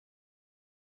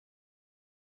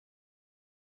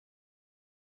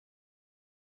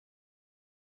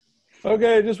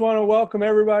Okay, I just want to welcome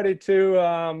everybody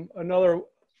to another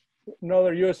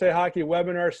USA Hockey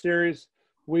webinar series.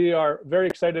 We are very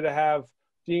excited to have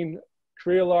Dean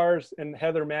Kriellaars and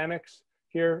Heather Mannix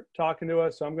here talking to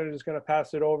us. So I'm just going to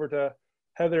pass it over to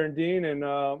Heather and Dean, and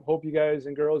hope you guys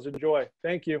and girls enjoy.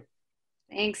 Thank you.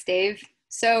 Thanks, Dave.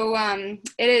 So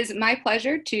it is my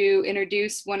pleasure to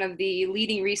introduce one of the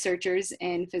leading researchers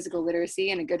in physical literacy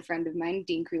and a good friend of mine,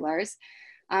 Dean Kriellaars.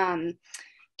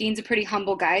 Dean's a pretty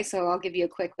humble guy, so I'll give you a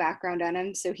quick background on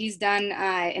him. So he's done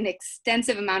an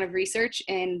extensive amount of research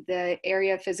in the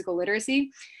area of physical literacy,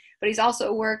 but he's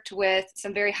also worked with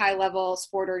some very high-level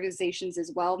sport organizations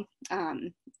as well,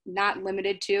 not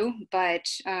limited to, but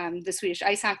the Swedish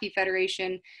Ice Hockey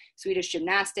Federation, Swedish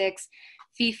Gymnastics,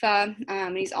 FIFA,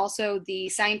 and he's also the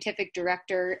scientific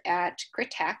director at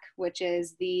Kriellaars, which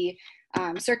is the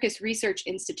Circus Research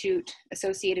Institute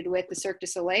associated with the Cirque du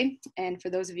Soleil. And for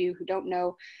those of you who don't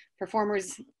know,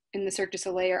 performers in the Cirque du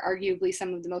Soleil are arguably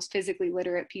some of the most physically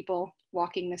literate people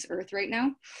walking this earth right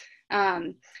now.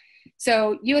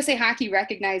 So USA Hockey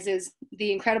recognizes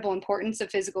the incredible importance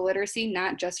of physical literacy,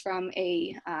 not just from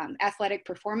a athletic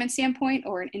performance standpoint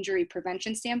or an injury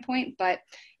prevention standpoint, but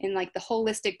in like the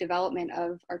holistic development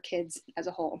of our kids as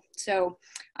a whole. So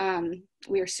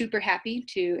we are super happy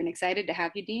and excited to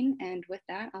have you, Dean. And with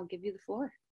that, I'll give you the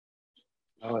floor.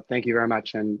 Oh, thank you very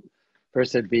much. And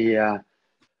first, it'd be there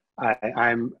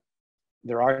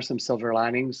are some silver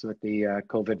linings with the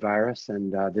COVID virus,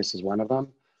 and this is one of them.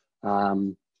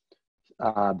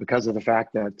 Because of the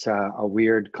fact that a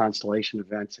weird constellation of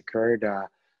events occurred,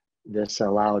 this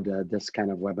allowed this kind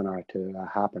of webinar to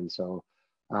happen. So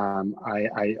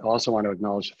I also want to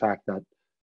acknowledge the fact that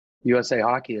USA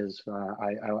Hockey is,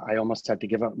 I almost had to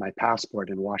give up my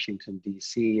passport in Washington,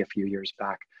 D.C. a few years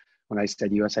back when I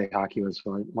said USA Hockey was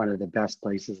one of the best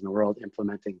places in the world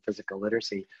implementing physical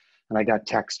literacy. And I got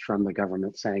text from the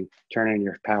government saying, turn in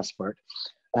your passport.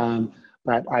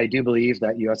 But I do believe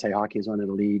that USA Hockey is one of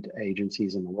the lead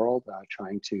agencies in the world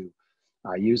trying to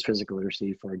use physical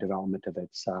literacy for development of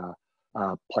its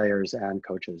players and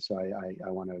coaches. So I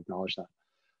want to acknowledge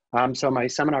that. So my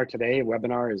seminar today,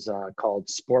 webinar, is called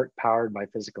Sport Powered by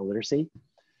Physical Literacy.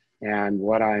 And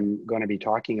what I'm going to be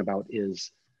talking about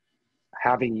is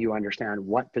having you understand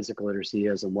what physical literacy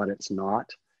is and what it's not.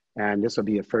 And this will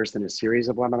be a first in a series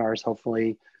of webinars,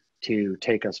 hopefully, to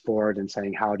take us forward and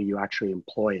saying, how do you actually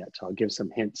employ it? I'll give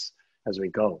some hints as we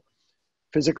go.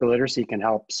 Physical literacy can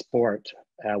help sport,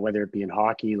 whether it be in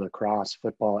hockey, lacrosse,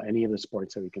 football, any of the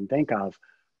sports that we can think of,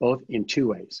 both in two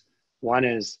ways. One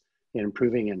is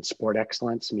improving in sport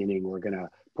excellence, meaning we're going to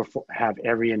have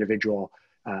every individual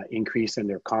increase in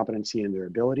their competency and their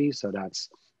ability. So that's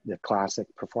the classic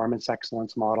performance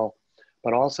excellence model.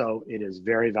 But also it is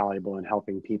very valuable in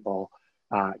helping people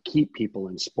keep people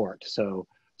in sport. So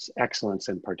excellence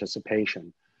and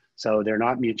participation. So they're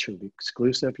not mutually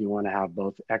exclusive. You want to have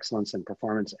both excellence in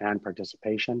performance and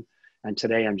participation. And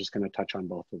today I'm just going to touch on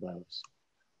both of those.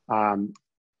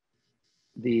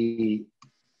 The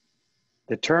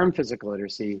term physical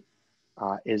literacy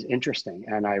is interesting.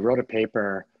 And I wrote a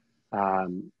paper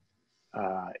in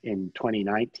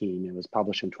 2019. It was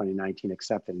published in 2019,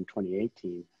 accepted in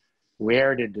 2018.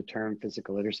 Where did the term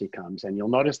physical literacy comes? And you'll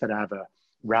notice that I have a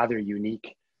rather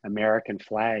unique American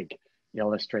flag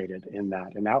illustrated in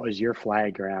that. And that was your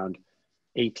flag around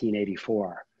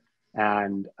 1884.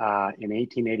 And in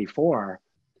 1884,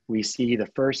 we see the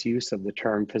first use of the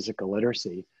term physical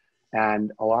literacy.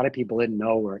 And a lot of people didn't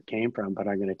know where it came from, but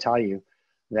I'm going to tell you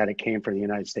that it came from the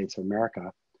United States of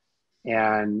America.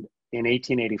 And in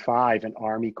 1885, an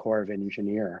Army Corps of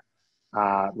Engineer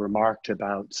remarked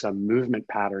about some movement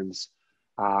patterns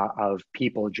of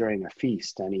people during a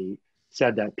feast. And he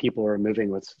said that people were moving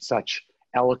with such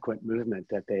eloquent movement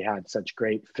that they had such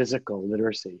great physical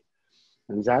literacy.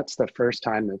 And that's the first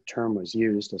time the term was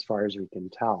used, as far as we can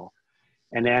tell.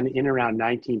 And then in around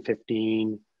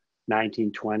 1915,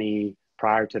 1920,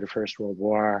 prior to the First World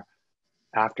War,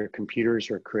 after computers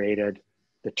were created,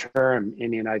 the term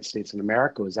in the United States and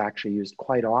America was actually used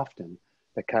quite often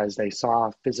because they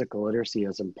saw physical literacy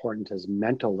as important as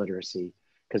mental literacy.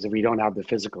 Because if we don't have the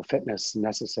physical fitness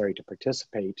necessary to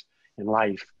participate in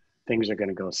life, things are going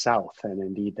to go south, and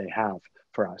indeed they have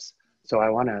for us. So I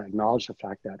want to acknowledge the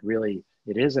fact that really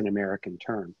it is an American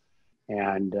term,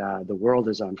 and the world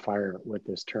is on fire with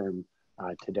this term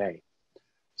today.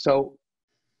 So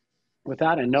with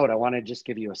that in note, I want to just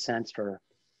give you a sense for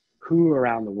who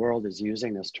around the world is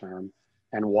using this term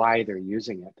and why they're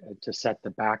using it, to set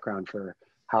the background for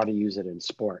how to use it in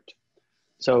sport.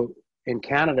 So in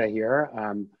Canada here,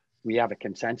 we have a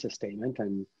consensus statement,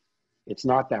 and it's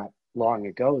not that long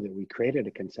ago that we created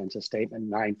a consensus statement.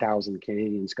 9,000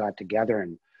 Canadians got together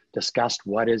and discussed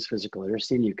what is physical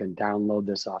literacy, and you can download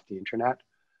this off the internet.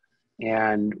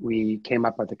 And we came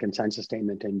up with a consensus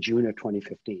statement in June of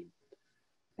 2015.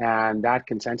 And that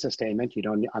consensus statement,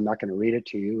 I'm not going to read it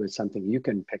to you, is something you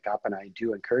can pick up. And I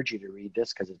do encourage you to read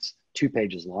this because it's 2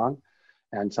 pages long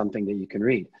and something that you can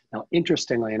read. Now,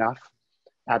 interestingly enough,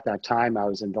 at that time, I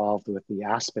was involved with the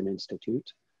Aspen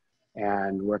Institute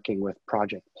and working with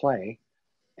Project Play.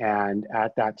 And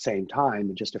at that same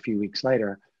time, just a few weeks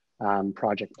later,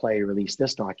 Project Play released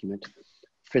this document,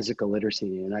 Physical Literacy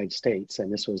in the United States.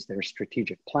 And this was their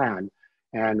strategic plan.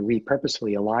 And we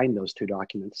purposefully aligned those 2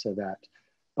 documents so that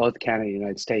both Canada and the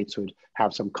United States would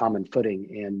have some common footing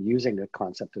in using the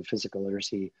concept of physical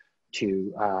literacy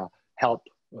to help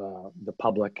the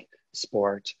public,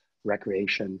 sport,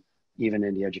 recreation, even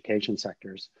in the education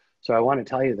sectors. So I want to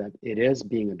tell you that it is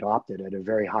being adopted at a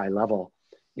very high level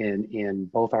in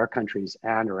both our countries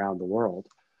and around the world.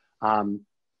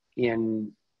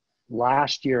 In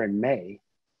last year in May,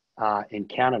 in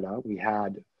Canada, we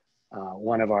had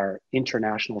one of our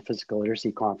international physical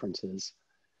literacy conferences.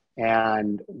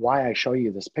 And why I show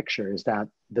you this picture is that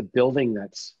the building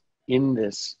that's in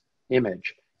this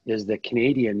image is the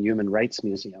Canadian Human Rights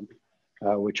Museum,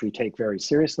 which we take very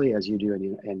seriously, as you do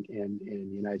in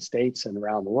the United States and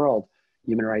around the world.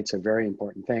 Human rights are very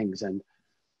important things. And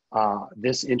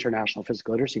this International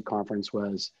Physical Literacy Conference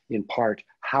was in part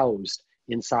housed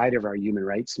inside of our Human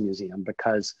Rights Museum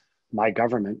because my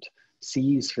government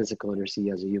sees physical literacy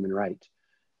as a human right.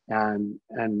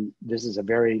 And this is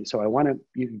so I want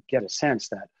you get a sense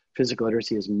that physical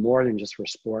literacy is more than just for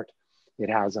sport. It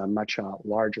has a much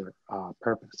larger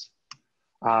purpose.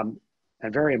 And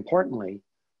very importantly,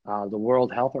 the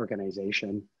World Health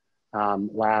Organization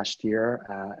last year,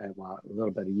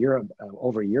 over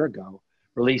a year ago,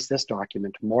 released this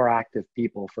document, More Active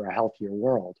People for a Healthier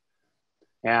World.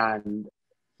 And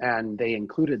they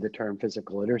included the term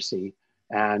physical literacy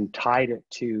and tied it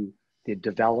to the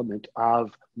development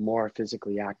of more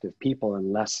physically active people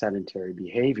and less sedentary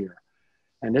behavior.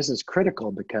 And this is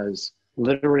critical because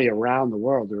literally around the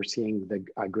world, we're seeing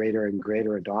a greater and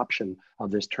greater adoption of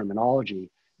this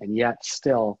terminology, and yet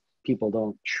still people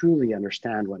don't truly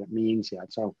understand what it means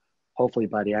yet. So hopefully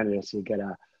by the end of this, you get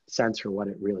a sense for what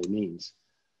it really means.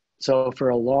 So for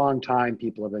a long time,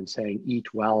 people have been saying,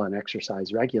 eat well and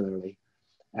exercise regularly.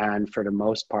 And for the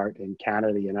most part in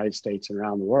Canada, the United States, and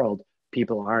around the world,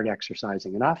 people aren't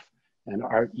exercising enough and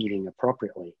aren't eating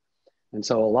appropriately. And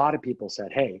so a lot of people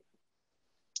said, hey,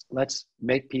 let's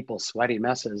make people sweaty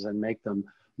messes and make them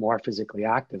more physically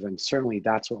active. And certainly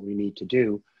that's what we need to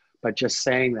do. But just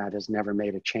saying that has never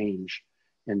made a change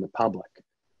in the public.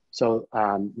 So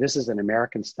this is an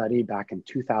American study back in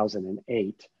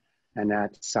 2008, and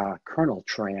that's Colonel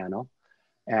Troiano.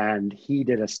 And he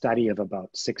did a study of about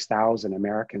 6,000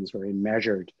 Americans where he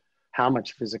measured how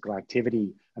much physical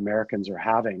activity Americans are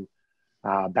having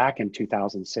back in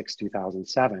 2006,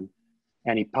 2007.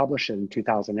 And he published it in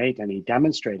 2008, and he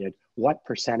demonstrated what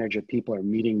percentage of people are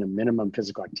meeting the minimum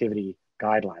physical activity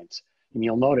guidelines. And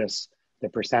you'll notice the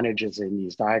percentages in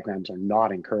these diagrams are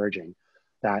not encouraging,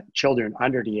 that children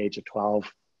under the age of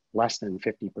 12, less than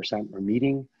 50% were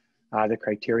meeting the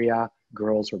criteria.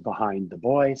 Girls were behind the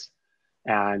boys.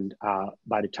 And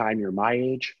by the time you're my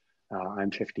age, I'm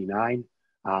 59,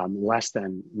 less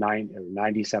than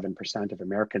 97% of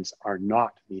Americans are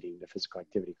not meeting the physical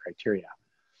activity criteria.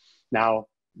 Now,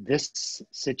 this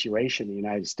situation in the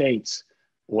United States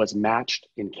was matched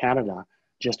in Canada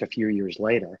just a few years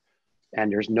later, and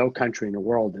there's no country in the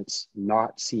world that's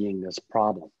not seeing this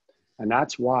problem. And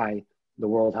that's why the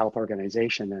World Health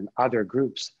Organization and other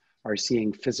groups are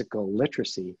seeing physical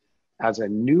literacy as a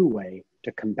new way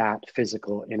to combat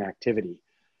physical inactivity.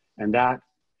 And that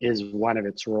is one of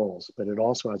its roles, but it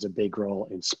also has a big role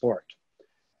in sport.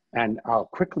 And I'll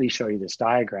quickly show you this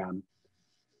diagram.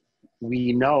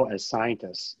 We know as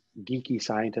scientists, geeky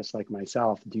scientists like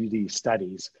myself, do these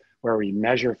studies where we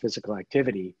measure physical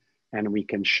activity, and we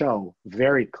can show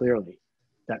very clearly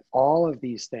that all of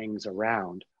these things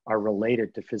around are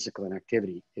related to physical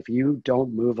inactivity. If you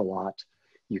don't move a lot,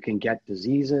 you can get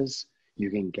diseases, you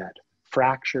can get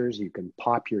fractures, you can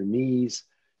pop your knees,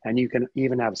 and you can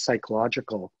even have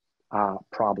psychological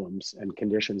problems and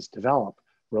conditions develop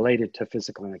related to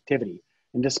physical inactivity.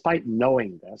 And despite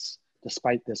knowing this,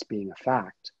 despite this being a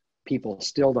fact, people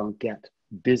still don't get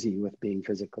busy with being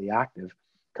physically active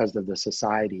because of the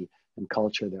society and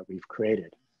culture that we've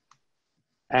created.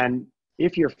 And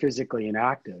if you're physically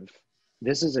inactive,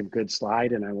 this is a good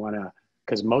slide, and I want to,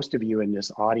 because most of you in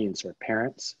this audience are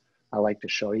parents, I like to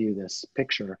show you this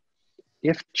picture.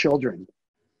 If children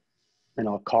and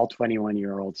I'll call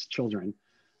 21-year-olds children,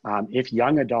 if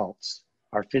young adults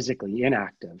are physically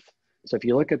inactive, so if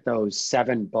you look at those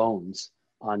 7 bones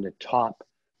on the top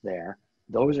there,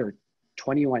 those are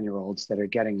 21-year-olds that are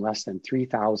getting less than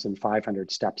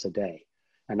 3,500 steps a day.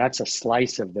 And that's a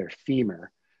slice of their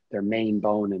femur, their main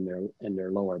bone in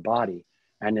their lower body.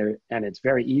 And it's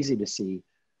very easy to see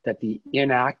that the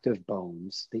inactive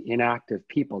bones, the inactive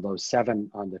people, those 7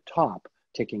 on the top,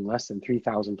 taking less than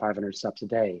 3,500 steps a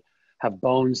day, have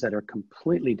bones that are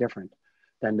completely different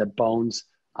than the bones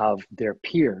of their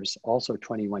peers, also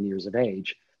 21 years of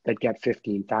age, that get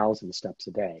 15,000 steps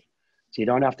a day. So you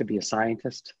don't have to be a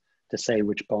scientist to say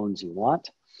which bones you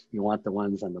want. You want the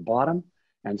ones on the bottom.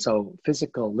 And so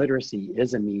physical literacy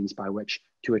is a means by which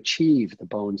to achieve the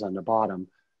bones on the bottom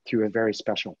through a very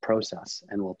special process.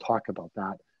 And we'll talk about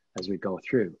that as we go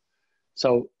through.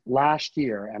 So last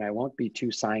year, and I won't be too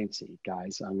sciencey,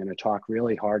 guys, I'm going to talk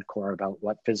really hardcore about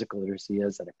what physical literacy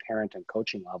is at a parent and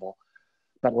coaching level.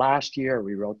 But last year,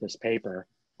 we wrote this paper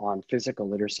on physical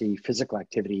literacy, physical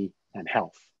activity, and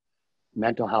health,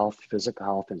 mental health, physical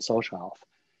health, and social health.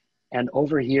 And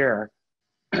over here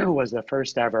was the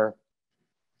first ever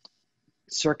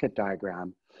circuit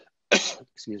diagram,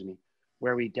 excuse me,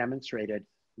 where we demonstrated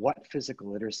what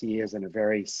physical literacy is in a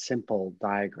very simple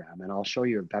diagram. And I'll show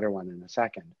you a better one in a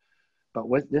second. But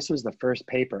this was the first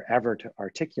paper ever to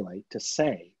articulate, to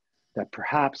say that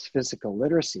perhaps physical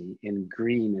literacy in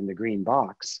the green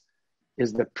box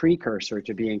is the precursor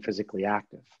to being physically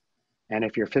active. And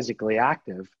if you're physically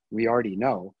active, we already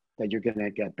know that you're going to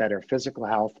get better physical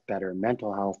health, better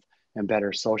mental health, and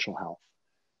better social health.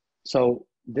 So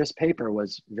this paper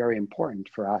was very important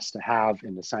for us to have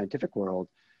in the scientific world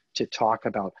to talk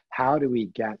about how do we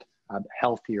get a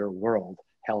healthier world,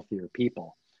 healthier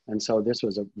people. And so this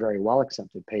was a very well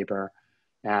accepted paper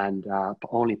and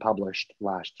only published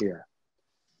last year.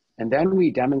 And then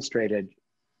we demonstrated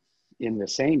in the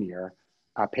same year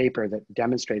a paper that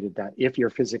demonstrated that if you're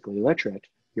physically literate,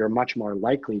 you're much more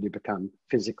likely to become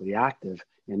physically active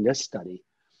in this study.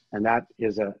 And that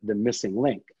is the missing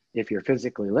link. If you're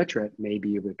physically literate, maybe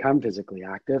you become physically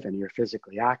active, and you're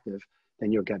physically active,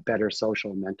 then you'll get better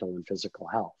social, mental, and physical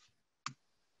health.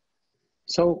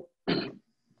 So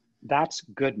that's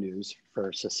good news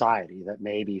for society, that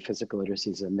maybe physical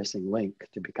literacy is a missing link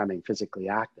to becoming physically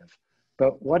active.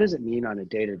 But what does it mean on a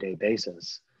day-to-day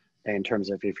basis in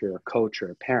terms of if you're a coach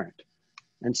or a parent?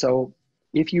 And so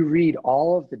if you read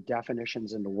all of the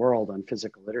definitions in the world on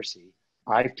physical literacy,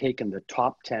 I've taken the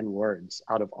top 10 words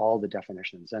out of all the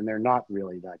definitions, and they're not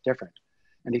really that different.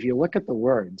 And if you look at the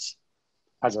words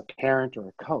as a parent or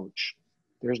a coach,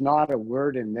 there's not a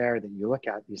word in there that you look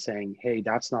at, you're saying, hey,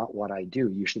 that's not what I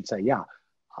do. You should say, yeah,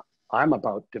 I'm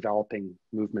about developing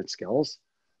movement skills.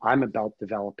 I'm about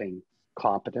developing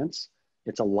competence.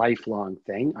 It's a lifelong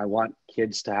thing. I want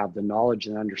kids to have the knowledge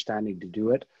and understanding to do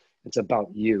it. It's about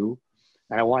you.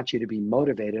 And I want you to be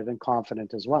motivated and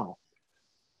confident as well.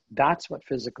 That's what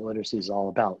physical literacy is all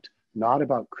about. Not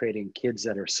about creating kids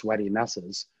that are sweaty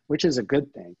messes, which is a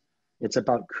good thing. It's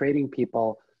about creating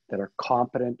people that are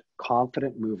competent,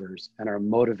 confident movers and are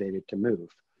motivated to move.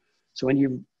 So when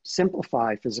you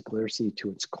simplify physical literacy to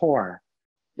its core,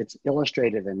 it's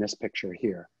illustrated in this picture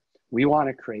here. We want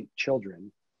to create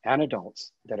children and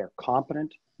adults that are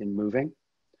competent in moving,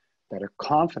 that are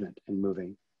confident in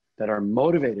moving, that are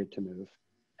motivated to move,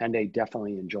 and they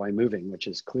definitely enjoy moving, which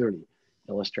is clearly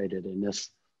illustrated in this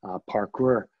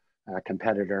parkour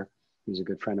competitor who's a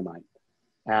good friend of mine.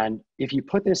 And if you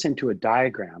put this into a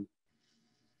diagram,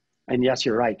 and yes,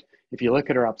 you're right, if you look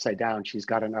at her upside down, she's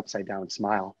got an upside down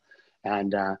smile.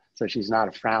 And so she's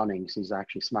not frowning, she's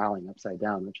actually smiling upside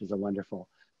down, which is a wonderful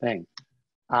thing.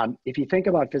 If you think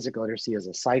about physical literacy as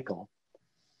a cycle,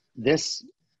 this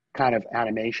kind of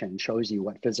animation shows you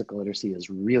what physical literacy is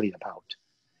really about.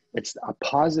 It's a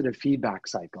positive feedback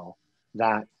cycle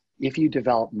that if you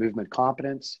develop movement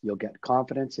competence, you'll get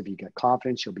confidence. If you get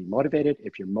confidence, you'll be motivated.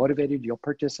 If you're motivated, you'll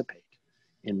participate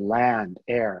in land,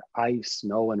 air, ice,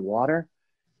 snow, and water.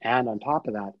 And on top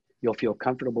of that, you'll feel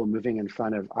comfortable moving in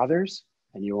front of others,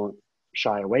 and you won't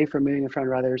shy away from moving in front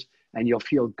of others, and you'll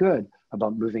feel good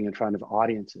about moving in front of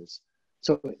audiences.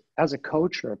 So as a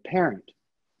coach or a parent,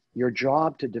 your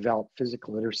job to develop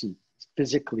physical literacy,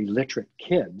 physically literate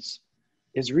kids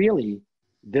is really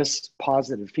this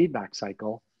positive feedback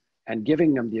cycle and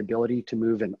giving them the ability to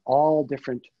move in all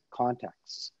different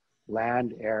contexts,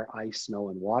 land, air, ice, snow,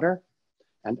 and water,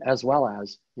 and as well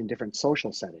as in different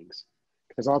social settings.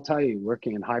 Because I'll tell you,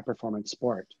 working in high performance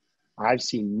sport, I've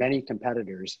seen many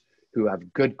competitors who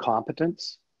have good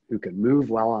competence, who can move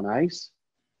well on ice,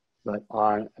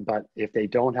 but if they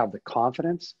don't have the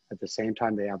confidence, at the same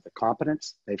time they have the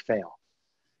competence, they fail.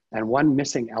 And one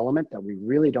missing element that we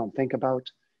really don't think about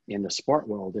in the sport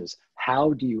world is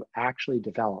how do you actually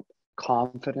develop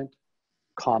confident,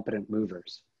 competent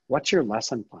movers? What's your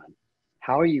lesson plan?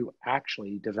 How are you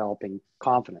actually developing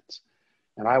confidence?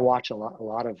 And I watch a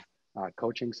lot of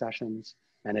coaching sessions,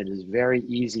 and it is very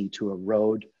easy to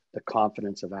erode the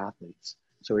confidence of athletes.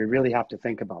 So we really have to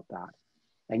think about that.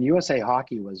 And USA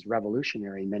Hockey was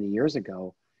revolutionary many years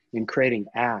ago in creating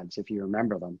ads, if you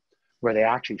remember them, where they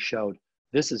actually showed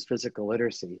this is physical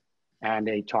literacy. And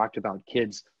they talked about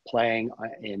kids playing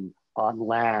on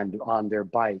land, on their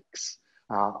bikes,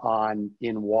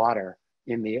 in water,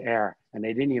 in the air. And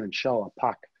they didn't even show a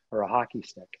puck or a hockey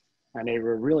stick. And they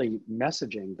were really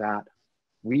messaging that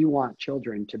we want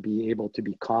children to be able to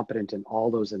be competent in all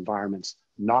those environments,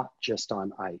 not just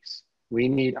on ice. We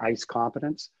need ice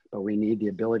competence, but we need the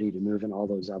ability to move in all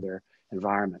those other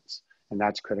environments. And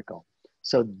that's critical.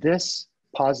 So this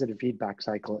positive feedback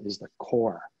cycle is the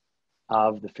core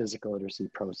of the physical literacy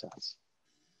process.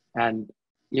 And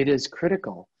it is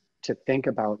critical to think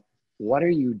about what are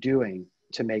you doing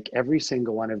to make every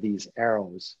single one of these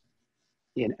arrows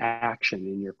in action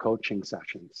in your coaching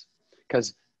sessions.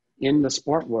 Because in the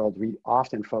sport world, we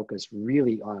often focus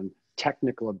really on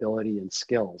technical ability and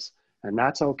skills, and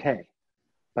that's okay.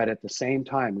 But at the same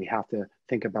time, we have to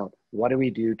think about what do we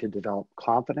do to develop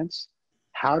confidence?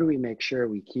 How do we make sure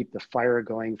we keep the fire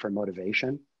going for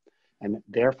motivation? And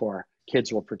therefore,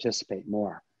 kids will participate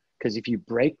more. Because if you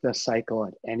break the cycle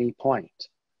at any point,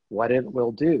 what it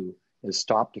will do is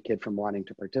stop the kid from wanting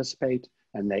to participate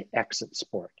and they exit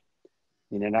sport.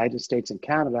 In the United States and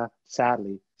Canada,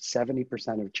 sadly,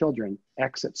 70% of children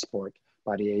exit sport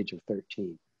by the age of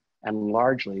 13, and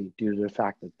largely due to the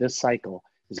fact that this cycle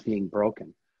is being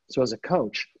broken. So as a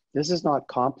coach, this is not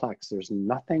complex. There's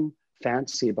nothing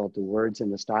fancy about the words in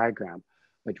this diagram,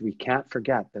 but we can't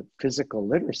forget that physical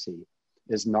literacy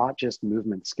is not just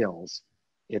movement skills,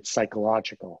 it's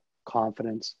psychological,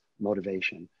 confidence,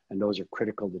 motivation, and those are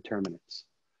critical determinants.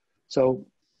 So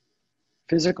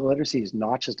physical literacy is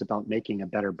not just about making a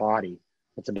better body,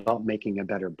 it's about making a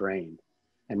better brain,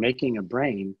 and making a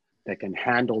brain that can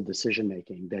handle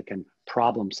decision-making, that can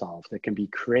problem solve, that can be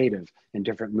creative in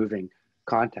different moving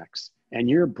contexts. And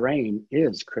your brain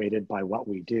is created by what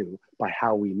we do, by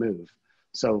how we move.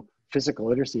 So physical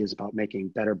literacy is about making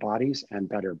better bodies and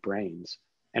better brains.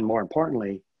 And more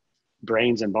importantly,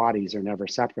 brains and bodies are never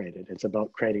separated. It's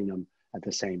about creating them at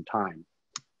the same time.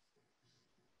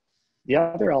 The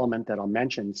other element that I'll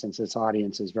mention, since this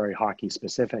audience is very hockey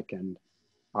specific, and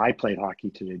I played hockey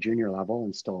to the junior level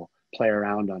and still play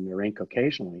around on the rink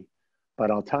occasionally,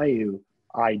 but I'll tell you,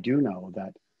 I do know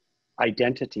that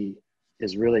identity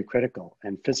is really critical,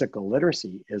 and physical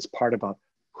literacy is part about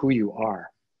who you are.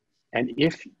 And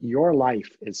if your life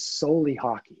is solely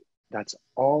hockey, that's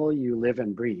all you live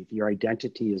and breathe, your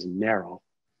identity is narrow.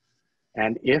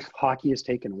 And if hockey is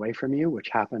taken away from you, which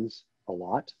happens a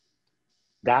lot,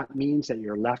 that means that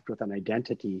you're left with an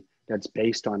identity that's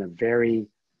based on a very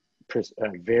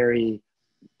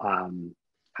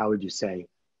how would you say,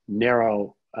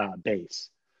 narrow base.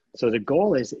 So the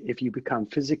goal is if you become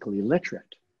physically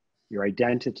literate, your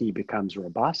identity becomes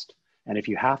robust. And if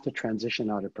you have to transition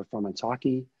out of performance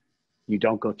hockey, you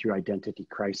don't go through identity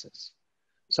crisis.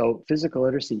 So physical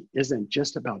literacy isn't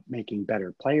just about making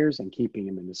better players and keeping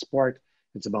them in the sport.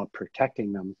 It's about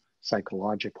protecting them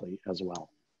psychologically as well.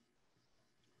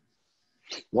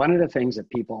 One of the things that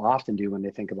people often do when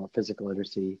they think about physical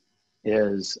literacy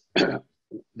is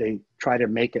they try to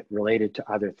make it related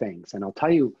to other things. And I'll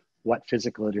tell you what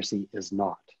physical literacy is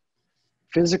not.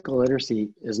 Physical literacy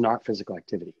is not physical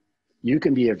activity. You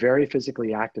can be a very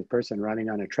physically active person running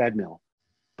on a treadmill,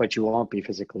 but you won't be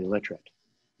physically literate.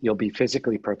 You'll be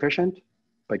physically proficient,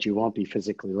 but you won't be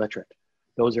physically literate.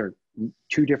 Those are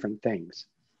two different things.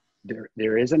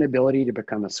 There is an ability to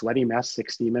become a sweaty mess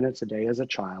 60 minutes a day as a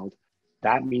child.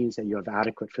 That means that you have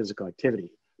adequate physical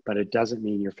activity, but it doesn't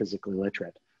mean you're physically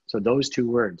literate. So those two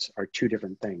words are two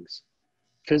different things.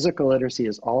 Physical literacy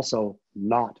is also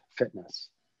not fitness.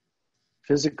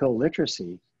 Physical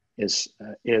literacy is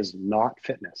not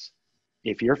fitness.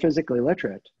 If you're physically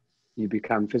literate, you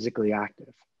become physically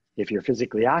active. If you're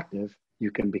physically active,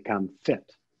 you can become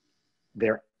fit.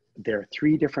 There are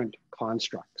three different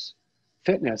constructs.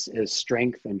 Fitness is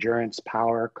strength, endurance,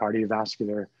 power,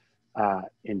 cardiovascular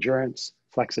endurance,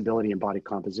 flexibility, and body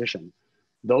composition.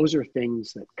 Those are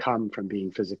things that come from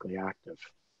being physically active.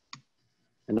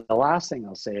 And the last thing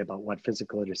I'll say about what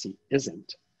physical literacy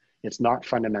isn't, it's not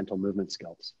fundamental movement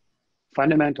skills.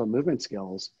 Fundamental movement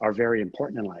skills are very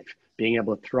important in life. Being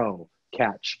able to throw,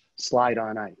 catch, slide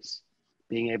on ice,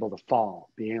 being able to fall,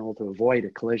 being able to avoid a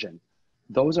collision.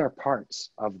 Those are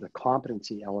parts of the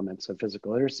competency elements of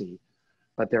physical literacy,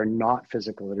 but they're not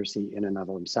physical literacy in and of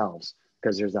themselves,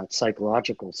 because there's that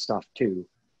psychological stuff too,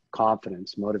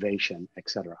 confidence, motivation,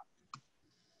 etc.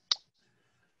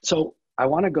 So I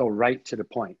want to go right to the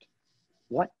point.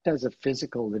 What does a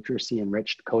physical literacy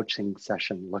enriched coaching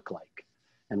session look like?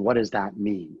 And what does that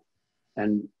mean?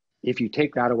 And if you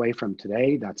take that away from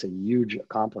today, that's a huge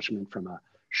accomplishment from a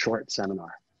short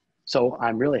seminar. So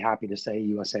I'm really happy to say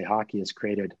USA Hockey has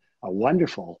created a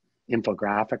wonderful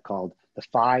infographic called The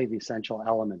 5 Essential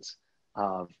Elements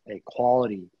of a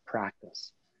Quality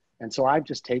Practice. And so I've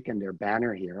just taken their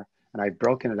banner here and I've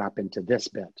broken it up into this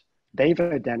bit. They've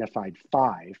identified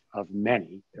 5 of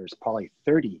many. There's probably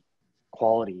 30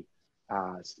 quality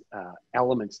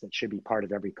elements that should be part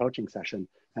of every coaching session.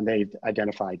 And they've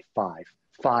identified 5.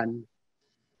 Fun,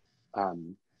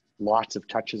 lots of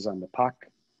touches on the puck,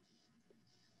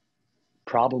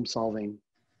 problem solving,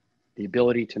 the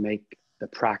ability to make the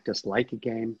practice like a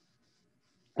game,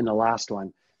 and the last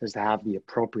one is to have the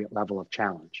appropriate level of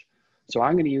challenge. So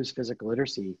I'm going to use physical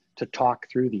literacy to talk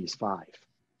through these 5.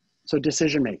 So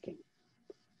decision making.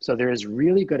 So there is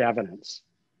really good evidence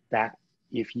that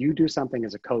if you do something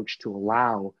as a coach to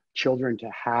allow children to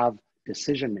have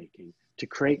decision making, to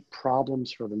create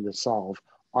problems for them to solve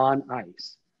on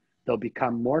ice, they'll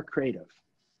become more creative.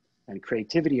 And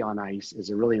creativity on ice is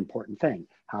a really important thing,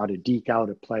 how to deke out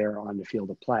a player on the field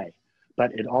of play.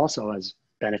 But it also has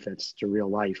benefits to real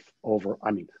life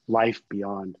life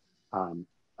beyond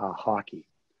hockey.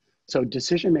 So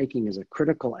decision-making is a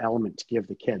critical element to give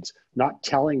the kids, not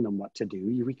telling them what to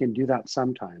do. We can do that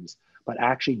sometimes, but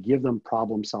actually give them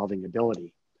problem-solving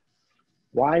ability.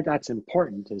 Why that's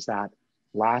important is that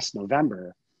last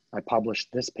November, I published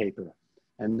this paper.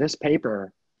 And this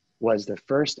paper was the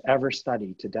first ever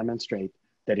study to demonstrate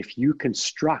that if you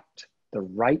construct the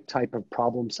right type of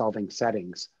problem-solving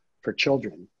settings for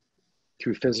children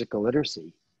through physical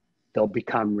literacy, they'll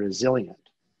become resilient.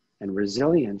 And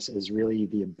resilience is really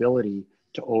the ability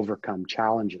to overcome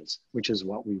challenges, which is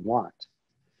what we want.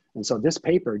 And so this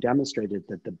paper demonstrated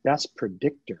that the best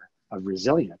predictor of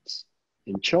resilience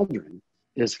in children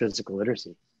is physical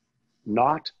literacy.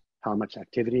 Not how much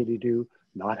activity they do,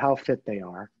 not how fit they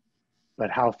are,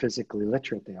 but how physically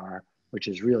literate they are, which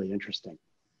is really interesting.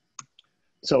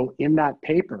 So in that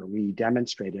paper, we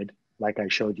demonstrated, like I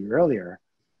showed you earlier,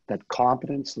 that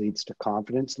competence leads to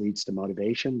confidence, leads to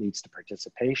motivation, leads to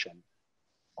participation.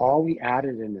 All we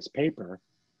added in this paper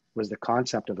was the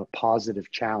concept of a positive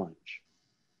challenge.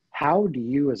 How do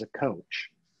you as a coach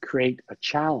create a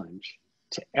challenge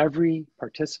to every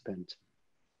participant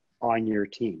on your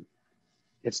team?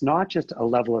 It's not just a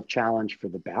level of challenge for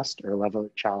the best or a level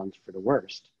of challenge for the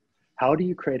worst. How do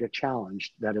you create a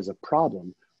challenge that is a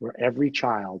problem where every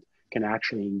child can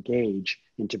actually engage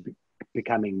into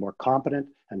becoming more competent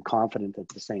and confident at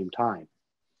the same time?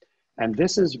 And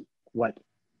this is what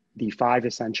the 5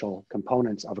 essential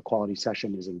components of a quality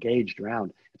session is engaged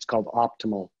around. It's called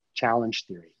optimal challenge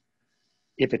theory.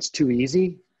 If it's too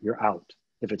easy, you're out.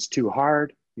 If it's too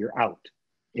hard, you're out.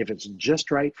 If it's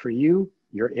just right for you,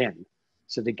 you're in.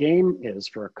 So the game is,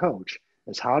 for a coach,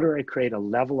 is how do I create a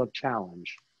level of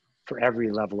challenge for every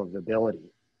level of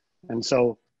ability? And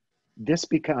so this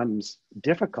becomes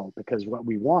difficult because what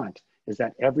we want is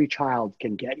that every child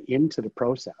can get into the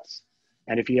process.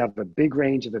 And if you have a big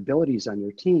range of abilities on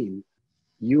your team,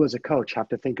 you as a coach have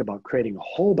to think about creating a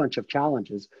whole bunch of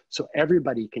challenges so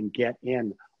everybody can get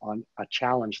in on a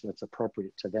challenge that's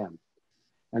appropriate to them.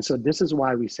 And so this is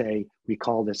why we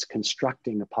call this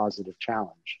constructing a positive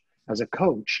challenge. As a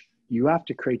coach, you have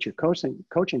to create your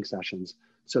coaching sessions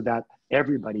so that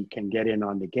everybody can get in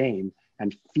on the game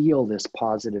and feel this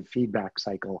positive feedback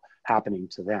cycle happening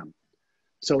to them.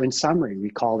 So in summary,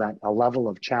 we call that a level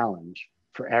of challenge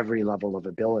for every level of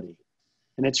ability.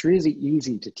 And it's really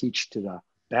easy to teach to the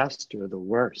best or the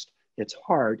worst. It's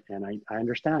hard, and I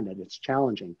understand it. It's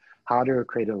challenging. How to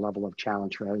create a level of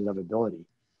challenge for every level of ability.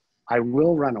 I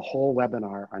will run a whole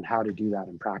webinar on how to do that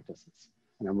in practices.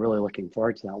 And I'm really looking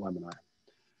forward to that webinar.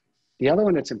 The other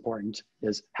one that's important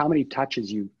is how many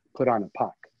touches you put on a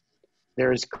puck.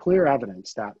 There is clear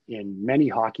evidence that in many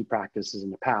hockey practices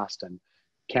in the past, and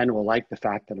Ken will like the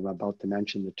fact that I'm about to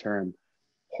mention the term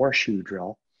horseshoe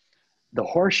drill. The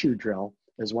horseshoe drill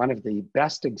is one of the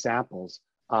best examples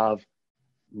of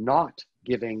not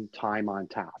giving time on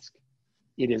task.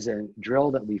 It is a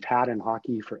drill that we've had in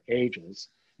hockey for ages,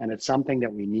 and it's something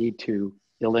that we need to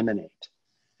eliminate.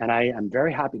 And I am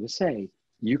very happy to say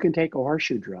you can take a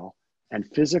horseshoe drill and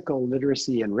physical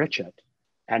literacy enrich it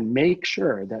and make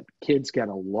sure that kids get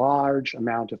a large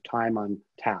amount of time on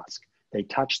task. They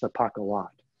touch the puck a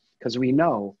lot, because we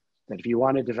know that if you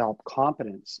want to develop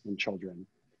competence in children,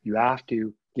 you have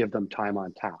to give them time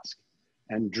on task.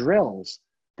 And drills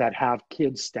that have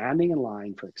kids standing in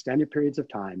line for extended periods of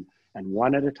time and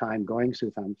one at a time going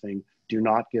through something do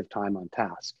not give time on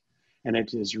task. And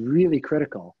it is really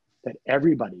critical that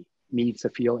everybody needs to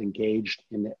feel engaged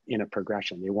in a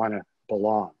progression. They want to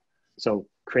belong. So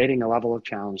creating a level of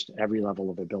challenge to every level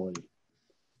of ability.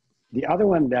 The other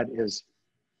one that is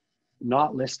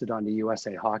not listed on the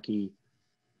USA Hockey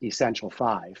Essential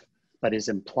 5, but is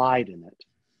implied in it,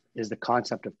 is the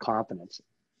concept of confidence.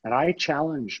 And I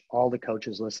challenge all the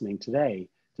coaches listening today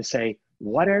to say,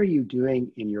 what are you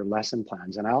doing in your lesson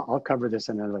plans? And I'll cover this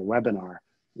in another webinar.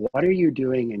 What are you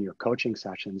doing in your coaching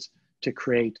sessions to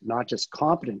create not just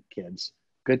competent kids,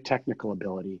 good technical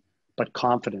ability, but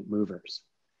confident movers?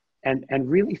 And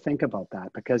really think about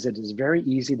that, because it is very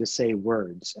easy to say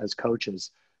words as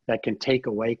coaches that can take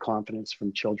away confidence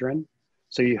from children.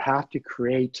 So you have to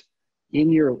create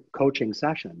in your coaching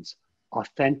sessions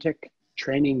authentic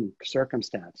training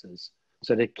circumstances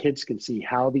so that kids can see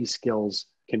how these skills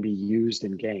can be used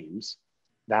in games.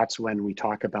 That's when we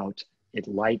talk about it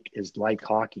is like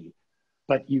hockey.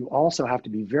 But you also have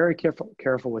to be very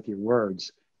careful with your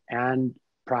words and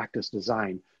practice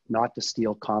design, not to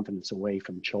steal confidence away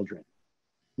from children.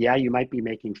 Yeah, you might be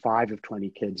making 5 of 20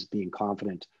 kids being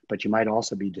confident, but you might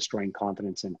also be destroying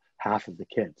confidence in half of the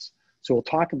kids. So we'll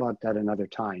talk about that another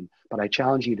time, but I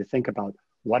challenge you to think about,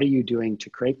 what are you doing to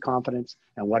create confidence,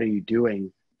 and what are you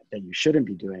doing that you shouldn't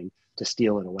be doing to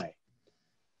steal it away?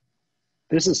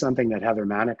 This is something that Heather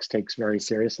Mannix takes very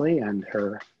seriously, and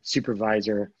her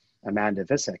supervisor, Amanda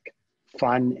Visick,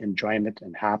 fun, enjoyment,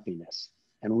 and happiness.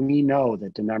 And we know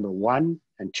that the number 1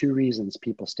 and 2 reasons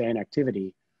people stay in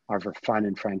activity are for fun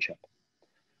and friendship.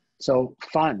 So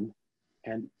fun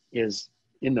is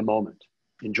in the moment.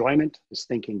 Enjoyment is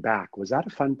thinking back. Was that a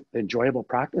fun, enjoyable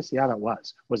practice? Yeah, that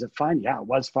was. Was it fun? Yeah, it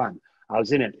was fun. I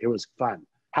was in it. It was fun.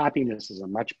 Happiness is a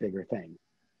much bigger thing.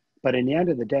 But in the end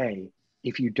of the day,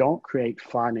 if you don't create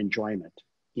fun, enjoyment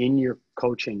in your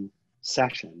coaching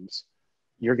sessions,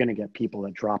 you're going to get people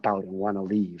that drop out and want to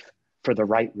leave for the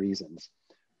right reasons.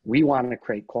 We want to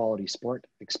create quality sport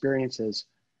experiences,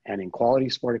 and in quality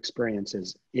sport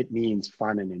experiences, it means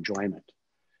fun and enjoyment.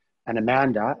 And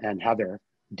Amanda and Heather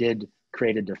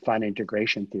created the fun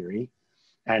integration theory,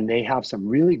 and they have some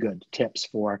really good tips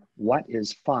for what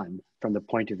is fun from the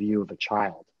point of view of a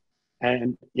child.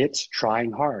 And it's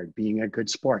trying hard, being a good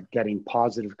sport, getting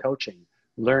positive coaching,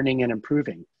 learning and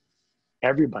improving.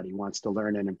 Everybody wants to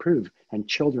learn and improve, and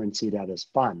children see that as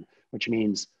fun, which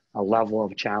means a level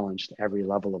of challenge to every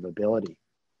level of ability.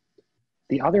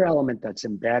 The other element that's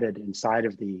embedded inside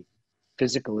of the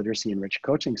physical literacy enriched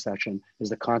coaching session is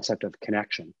the concept of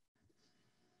connection.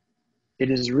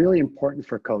 It is really important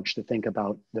for a coach to think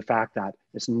about the fact that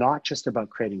it's not just about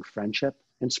creating friendship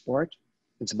in sport,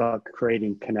 it's about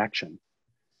creating connection.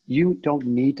 You don't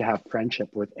need to have friendship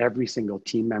with every single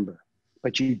team member,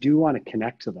 but you do want to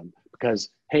connect to them because,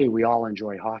 hey, we all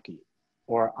enjoy hockey,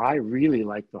 or I really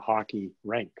like the hockey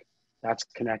rink. That's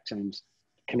connection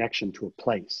to a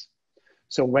place.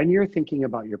 So when you're thinking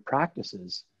about your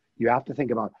practices, you have to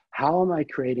think about, how am I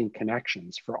creating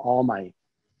connections for all my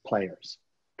players?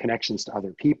 Connections to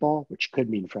other people, which could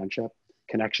mean friendship,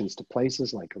 connections to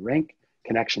places like a rink,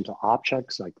 connection to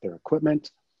objects like their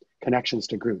equipment, connections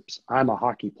to groups. I'm a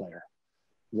hockey player.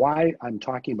 Why I'm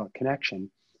talking about connection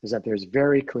is that there's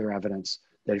very clear evidence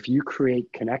that if you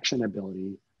create connection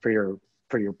ability for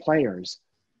your players,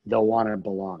 they'll want to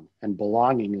belong, and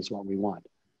belonging is what we want.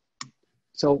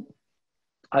 So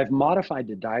I've modified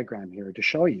the diagram here to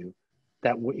show you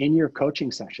that in your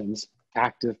coaching sessions,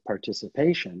 active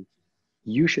participation,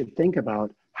 you should think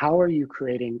about, how are you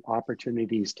creating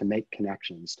opportunities to make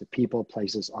connections to people,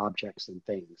 places, objects, and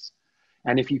things.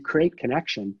 And if you create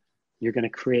connection, you're going to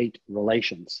create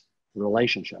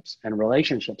relationships, and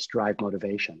relationships drive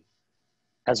motivation.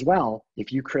 As well,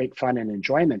 if you create fun and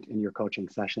enjoyment in your coaching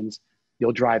sessions,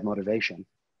 you'll drive motivation.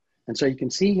 And so you can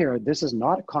see here, this is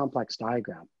not a complex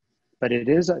diagram, but it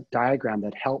is a diagram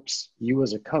that helps you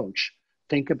as a coach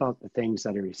think about the things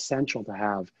that are essential to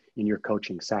have in your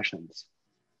coaching sessions.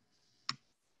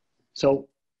 So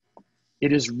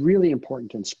it is really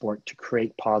important in sport to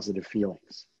create positive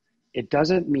feelings. It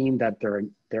doesn't mean that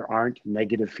there aren't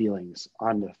negative feelings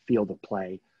on the field of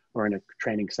play or in a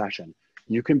training session.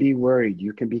 You can be worried,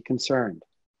 you can be concerned,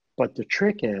 but the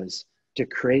trick is to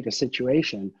create a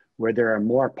situation where there are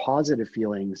more positive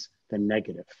feelings than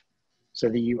negative, so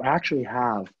that you actually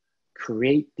have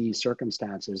create these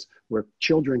circumstances where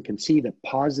children can see that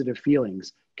positive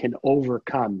feelings can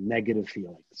overcome negative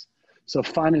feelings. So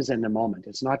fun is in the moment.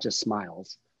 It's not just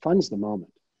smiles. Fun's the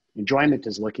moment. Enjoyment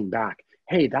is looking back.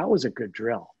 Hey, that was a good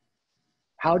drill.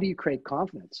 How do you create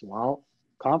confidence? Well,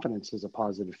 confidence is a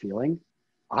positive feeling.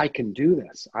 I can do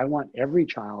this. I want every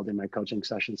child in my coaching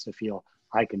sessions to feel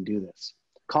I can do this.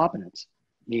 Competence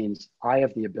means I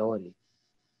have the ability.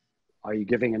 Are you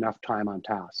giving enough time on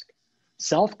task?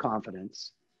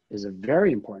 Self-confidence is a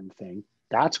very important thing.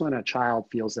 That's when a child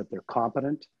feels that they're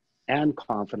competent and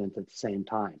confident at the same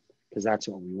time, because that's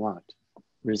what we want.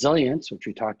 Resilience, which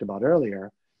we talked about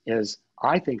earlier, is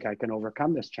I think I can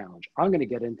overcome this challenge. I'm going to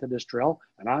get into this drill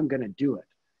and I'm going to do it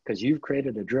because you've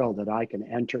created a drill that I can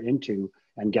enter into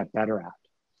and get better at.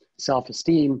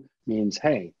 Self-esteem means,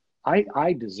 hey,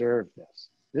 I deserve this.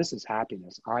 This is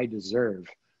happiness. I deserve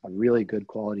a really good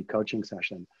quality coaching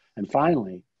session. And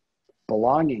finally,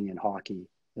 belonging in hockey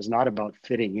is not about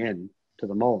fitting in to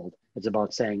the mold. It's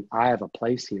about saying, I have a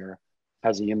place here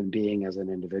as a human being, as an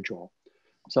individual.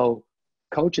 So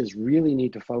coaches really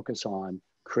need to focus on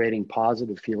creating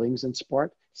positive feelings in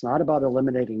sport. It's not about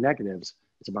eliminating negatives.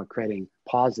 It's about creating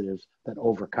positives that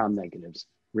overcome negatives,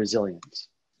 resilience.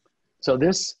 So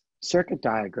this circuit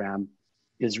diagram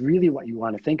is really what you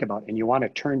want to think about, and you want to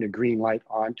turn the green light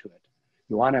onto it.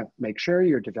 You want to make sure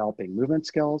you're developing movement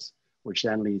skills, which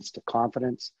then leads to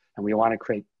confidence. And we want to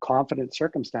create confident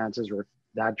circumstances where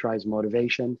that drives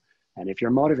motivation. And if you're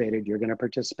motivated, you're going to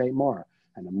participate more.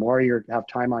 And the more you have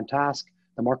time on task,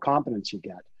 the more competence you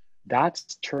get.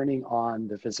 That's turning on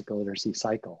the physical literacy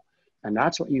cycle. And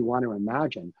that's what you want to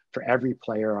imagine for every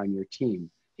player on your team,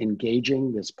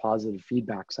 engaging this positive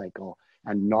feedback cycle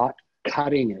and not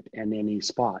cutting it in any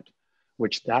spot,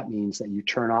 which that means that you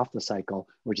turn off the cycle,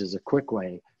 which is a quick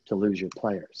way to lose your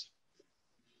players.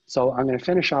 So I'm going to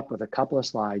finish up with a couple of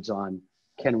slides on,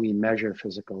 can we measure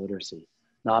physical literacy?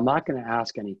 Now, I'm not going to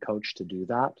ask any coach to do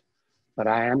that, but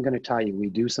I am going to tell you, we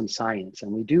do some science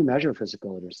and we do measure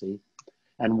physical literacy.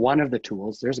 And one of the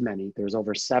tools, there's many, there's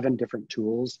over 7 different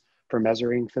tools for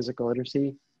measuring physical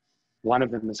literacy. One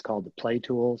of them is called the PLAY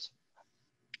tools,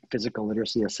 Physical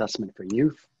Literacy Assessment for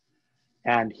Youth.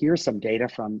 And here's some data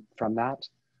from that.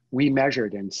 We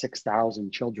measured in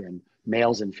 6,000 children,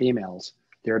 males and females,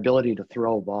 their ability to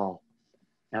throw a ball.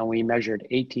 And we measured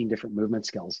 18 different movement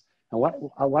skills. And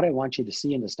what I want you to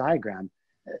see in this diagram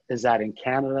is that in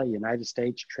Canada, United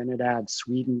States, Trinidad,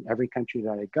 Sweden, every country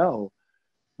that I go,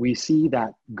 we see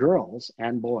that girls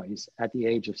and boys at the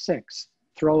age of 6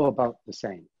 throw about the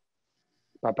same.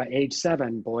 But by age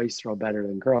 7, boys throw better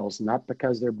than girls, not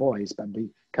because they're boys, but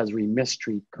because we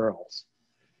mistreat girls.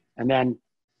 And then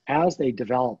as they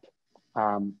develop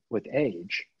with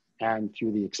age and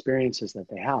through the experiences that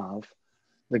they have,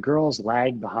 the girls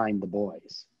lag behind the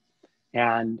boys.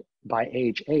 And by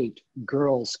age 8,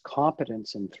 girls'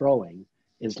 competence in throwing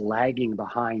is lagging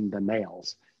behind the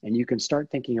males. And you can start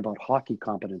thinking about hockey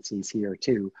competencies here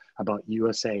too, about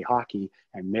USA hockey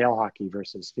and male hockey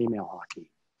versus female hockey.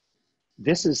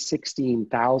 This is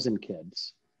 16,000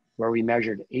 kids where we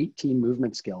measured 18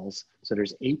 movement skills. So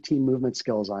there's 18 movement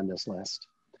skills on this list,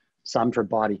 some for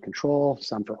body control,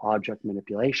 some for object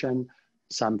manipulation,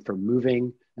 some for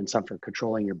moving, and some for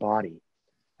controlling your body.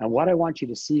 And what I want you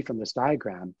to see from this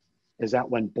diagram is that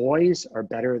when boys are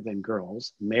better than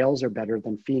girls, males are better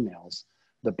than females,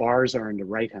 the bars are on the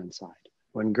right-hand side.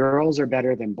 When girls are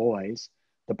better than boys,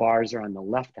 the bars are on the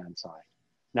left-hand side.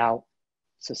 Now,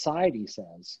 society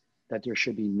says that there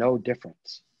should be no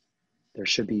difference. There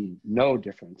should be no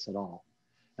difference at all.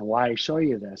 And why I show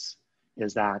you this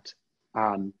is that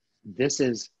this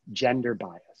is gender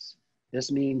bias.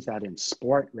 This means that in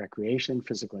sport, recreation,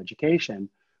 physical education,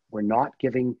 we're not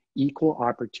giving equal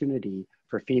opportunity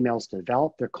for females to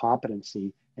develop their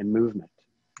competency in movement.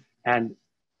 And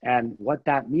what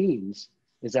that means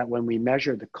is that when we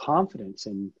measure the confidence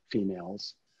in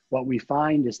females, what we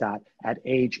find is that at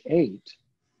age 8,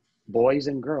 boys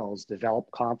and girls develop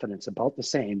confidence about the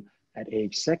same at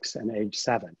age 6 and age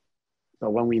 7.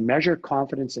 But when we measure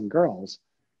confidence in girls,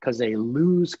 because they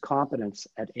lose confidence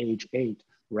at age 8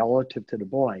 relative to the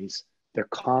boys, their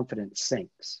confidence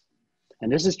sinks.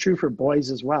 And this is true for boys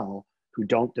as well, who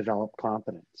don't develop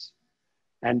confidence.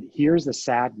 And here's the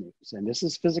sad news, and this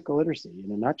is physical literacy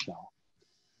in a nutshell.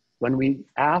 When we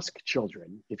ask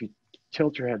children, if you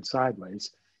tilt your head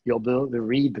sideways, you'll be able to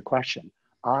read the question,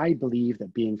 I believe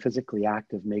that being physically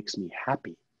active makes me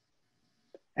happy.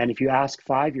 And if you ask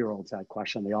 5-year-olds that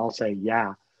question, they all say,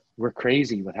 yeah, we're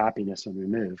crazy with happiness when we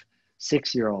move.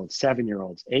 6-year-olds,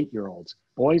 7-year-olds, 8-year-olds,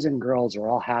 boys and girls are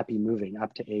all happy moving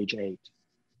up to age 8.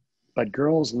 but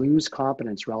girls lose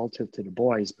confidence relative to the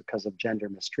boys because of gender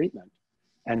mistreatment.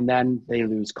 And then they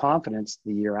lose confidence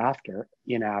the year after,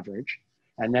 in average,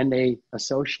 and then they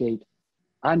associate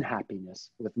unhappiness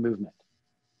with movement.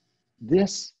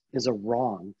 This is a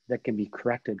wrong that can be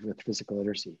corrected with physical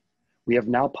literacy. We have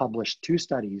now published 2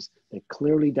 studies that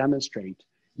clearly demonstrate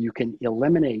you can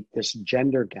eliminate this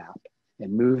gender gap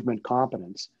in movement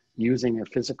competence using a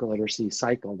physical literacy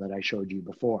cycle that I showed you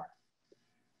before.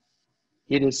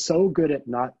 It is so good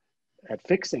at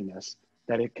fixing this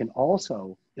that it can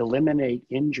also eliminate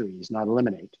injuries, not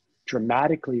eliminate,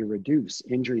 dramatically reduce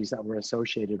injuries that were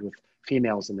associated with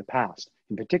females in the past,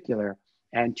 in particular,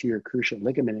 anterior cruciate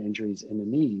ligament injuries in the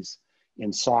knees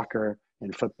in soccer,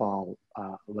 in football,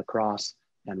 lacrosse,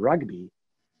 and rugby.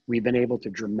 We've been able to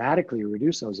dramatically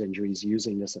reduce those injuries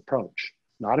using this approach.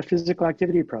 Not a physical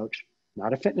activity approach,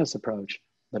 not a fitness approach,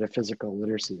 but a physical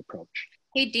literacy approach.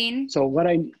 Hey, Dean. So what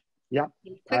yeah,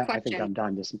 quick question. I think I'm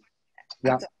done.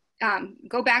 Yeah.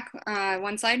 Go back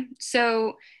one slide.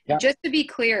 So yeah. Just to be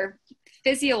clear,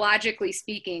 physiologically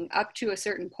speaking, up to a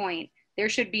certain point, there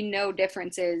should be no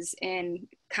differences in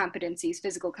competencies,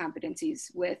 physical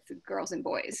competencies with girls and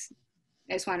boys.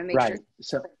 I just want to make sure.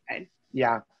 So,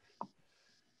 yeah.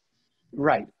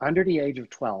 Right. Under the age of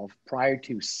 12, prior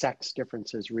to sex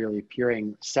differences really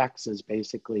appearing, sex is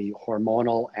basically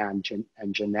hormonal and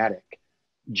genetic.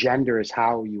 Gender is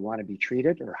how you want to be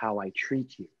treated or how I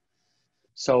treat you.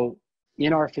 So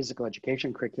in our physical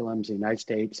education curriculums in the United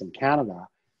States and Canada,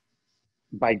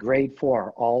 by grade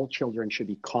 4, all children should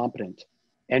be competent,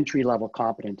 entry-level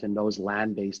competent in those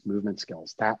land-based movement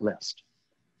skills, that list.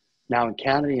 Now in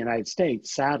Canada and the United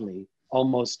States, sadly,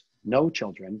 almost no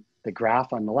children. The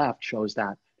graph on the left shows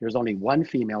that there's only 1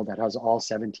 female that has all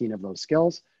 17 of those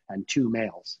skills and 2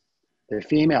 males. The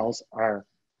females are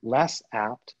less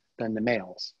apt than the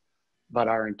males, but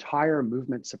our entire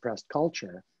movement suppressed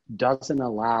culture doesn't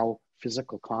allow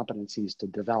physical competencies to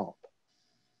develop.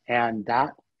 And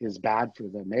that is bad for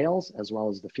the males as well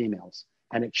as the females.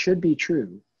 And it should be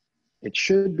true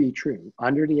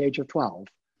under the age of 12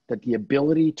 that the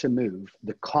ability to move,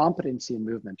 the competency in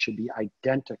movement should be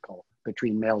identical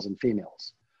between males and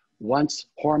females. Once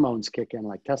hormones kick in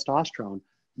like testosterone,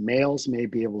 males may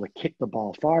be able to kick the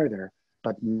ball farther,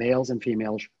 but males and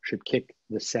females should kick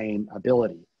the same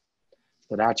ability.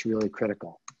 So that's really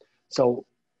critical. So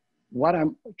what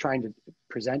I'm trying to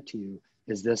present to you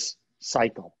is this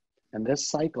cycle. And this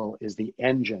cycle is the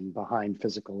engine behind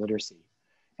physical literacy.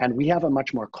 And we have a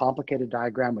much more complicated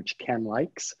diagram, which Ken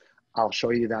likes. I'll show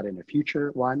you that in a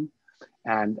future one.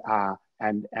 And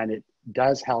it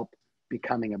does help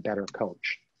becoming a better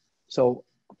coach. So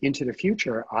into the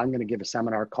future, I'm going to give a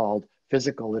seminar called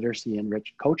Physical Literacy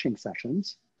Enriched Coaching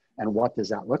Sessions. And what does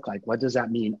that look like? What does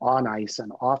that mean on ice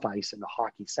and off ice in the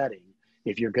hockey setting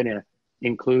if you're going to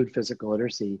include physical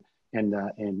literacy in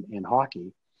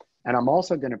hockey? And I'm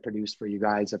also going to produce for you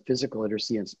guys a physical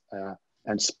literacy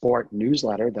and sport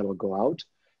newsletter that will go out,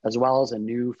 as well as a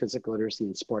new physical literacy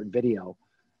and sport video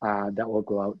that will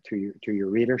go out to your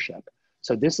readership.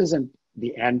 So this isn't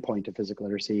the end point of physical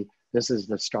literacy. This is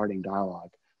the starting dialogue.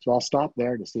 So I'll stop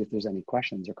there to see if there's any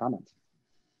questions or comments.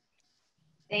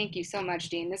 Thank you so much,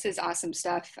 Dean. This is awesome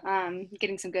stuff.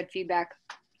 Getting some good feedback.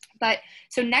 But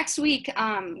so next week,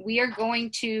 we are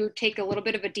going to take a little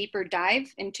bit of a deeper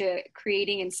dive into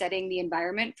creating and setting the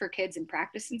environment for kids in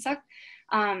practice and stuff.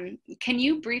 Can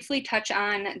you briefly touch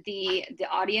on the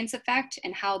audience effect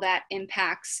and how that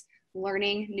impacts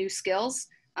learning new skills?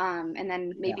 And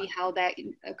then maybe how that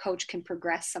a coach can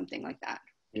progress something like that.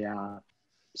 Yeah.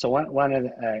 So one of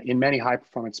the, in many high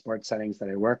performance sports settings that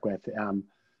I work with,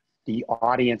 the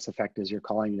audience effect, as you're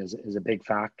calling it, is a big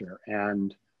factor.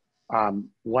 And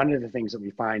one of the things that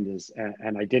we find is,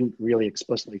 and I didn't really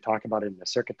explicitly talk about it in the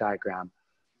circuit diagram,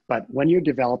 but when you're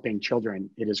developing children,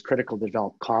 it is critical to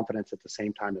develop confidence at the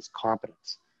same time as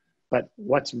competence. But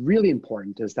what's really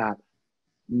important is that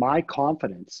my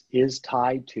confidence is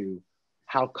tied to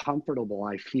how comfortable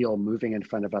I feel moving in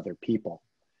front of other people.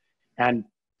 And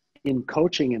in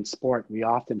coaching and sport, we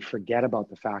often forget about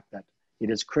the fact that it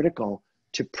is critical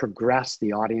to progress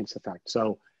the audience effect.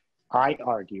 So I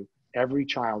argue every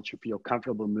child should feel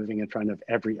comfortable moving in front of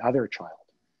every other child.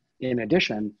 In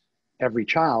addition, every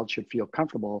child should feel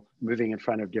comfortable moving in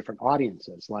front of different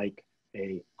audiences, like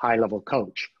a high-level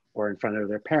coach, or in front of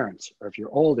their parents, or if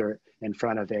you're older, in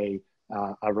front of a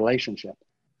relationship,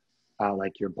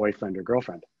 like your boyfriend or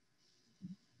girlfriend.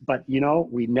 But you know,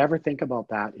 we never think about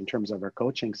that in terms of our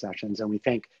coaching sessions, and we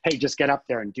think, hey, just get up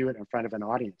there and do it in front of an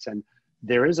audience. And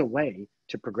there is a way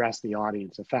to progress the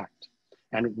audience effect.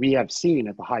 And we have seen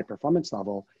at the high performance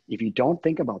level, if you don't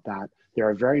think about that, there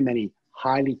are very many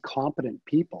highly competent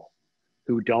people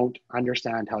who don't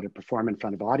understand how to perform in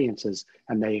front of audiences,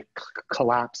 and they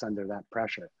collapse under that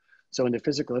pressure. So in the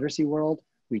physical literacy world,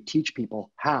 we teach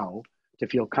people how to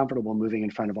feel comfortable moving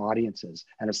in front of audiences.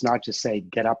 And it's not just say,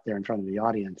 get up there in front of the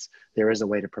audience. There is a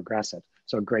way to progress it.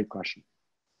 So great question.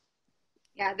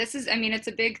 Yeah, this is, I mean, it's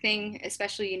a big thing,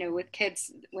 especially, you know, with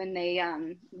kids when they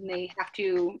have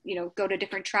to, you know, go to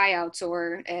different tryouts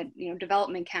or at, you know,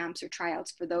 development camps or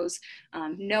tryouts for those,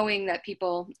 knowing that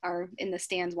people are in the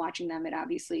stands watching them,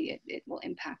 it will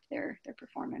impact their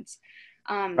performance.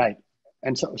 Right.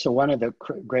 And so one of the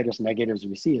greatest negatives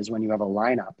we see is when you have a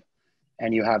lineup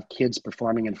and you have kids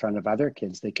performing in front of other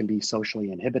kids, they can be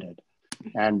socially inhibited.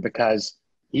 And because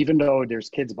even though there's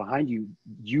kids behind you,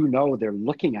 you know they're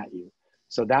looking at you.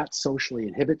 So that socially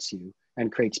inhibits you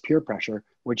and creates peer pressure,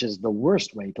 which is the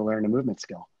worst way to learn a movement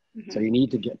skill. Mm-hmm. So you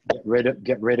need to get rid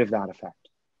of that effect.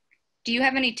 Do you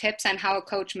have any tips on how a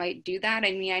coach might do that?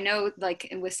 I mean, I know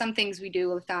like with some things we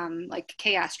do with like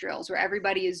chaos drills where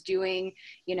everybody is doing,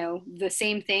 you know, the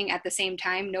same thing at the same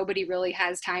time. Nobody really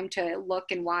has time to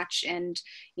look and watch and,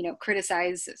 you know,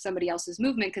 criticize somebody else's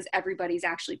movement because everybody's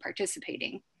actually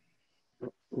participating.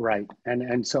 Right.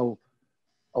 And so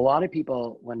a lot of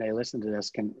people, when they listen to this,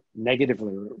 can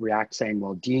negatively react saying,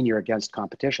 well, Dean, you're against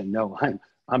competition. No,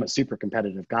 I'm a super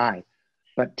competitive guy.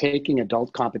 But taking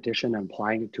adult competition and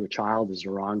applying it to a child is the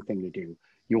wrong thing to do.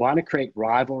 You want to create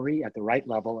rivalry at the right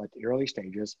level at the early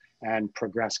stages and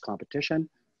progress competition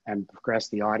and progress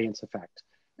the audience effect.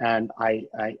 And I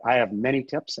have many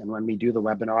tips. And when we do the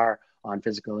webinar on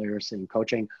physical literacy and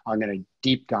coaching, I'm going to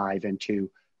deep dive into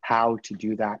how to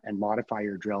do that and modify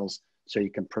your drills so you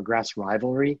can progress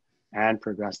rivalry and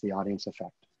progress the audience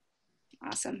effect.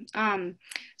 Awesome.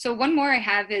 So one more I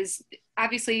have is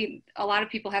obviously a lot of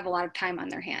people have a lot of time on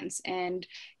their hands and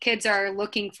kids are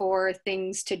looking for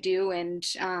things to do and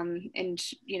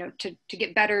you know, to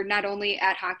get better, not only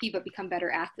at hockey, but become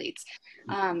better athletes.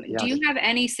 Yes. Do you have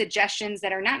any suggestions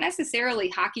that are not necessarily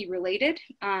hockey related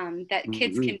that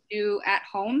kids can do at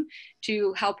home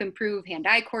to help improve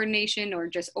hand-eye coordination or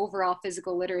just overall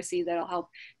physical literacy that'll help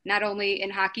not only in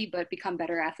hockey, but become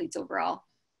better athletes overall?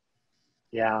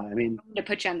 Yeah, I mean, to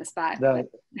put you on the spot.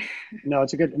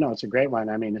 It's a great one.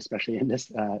 I mean, especially in this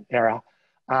era.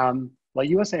 Well,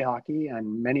 USA Hockey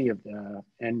and many of the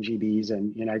NGBs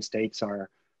in the United States are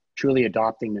truly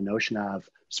adopting the notion of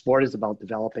sport is about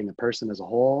developing a person as a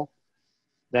whole,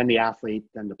 then the athlete,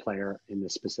 then the player in the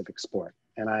specific sport.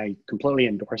 And I completely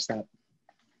endorse that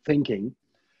thinking.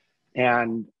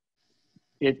 And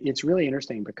it's really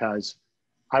interesting because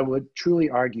I would truly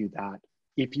argue that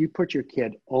if you put your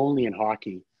kid only in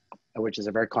hockey, which is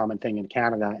a very common thing in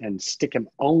Canada, and stick him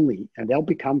only, and they'll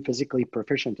become physically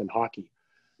proficient in hockey.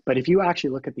 But if you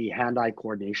actually look at the hand-eye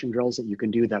coordination drills that you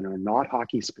can do that are not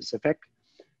hockey specific,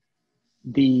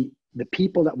 the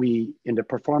people that we, in the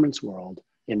performance world,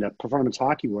 in the performance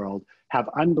hockey world, have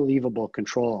unbelievable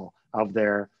control of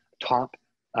their top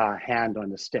hand on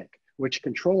the stick, which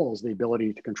controls the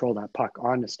ability to control that puck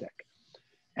on the stick.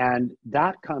 And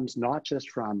that comes not just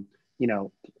from, you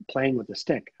know, playing with the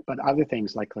stick, but other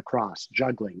things like lacrosse,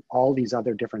 juggling, all these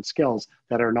other different skills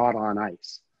that are not on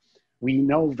ice. We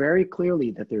know very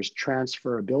clearly that there's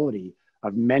transferability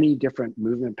of many different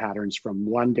movement patterns from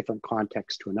one different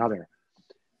context to another.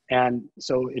 And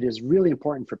so it is really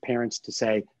important for parents to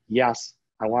say, yes,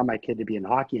 I want my kid to be in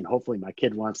hockey and hopefully my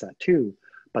kid wants that too,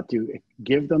 but to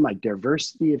give them a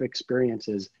diversity of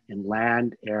experiences in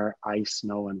land, air, ice,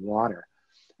 snow, and water,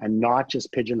 and not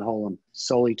just pigeonhole them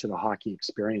solely to the hockey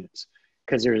experience.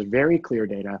 Because there is very clear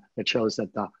data that shows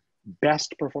that the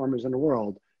best performers in the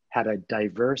world had a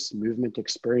diverse movement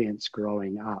experience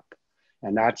growing up.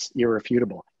 And that's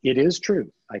irrefutable. It is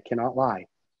true, I cannot lie.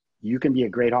 You can be a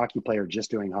great hockey player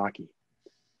just doing hockey.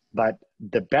 But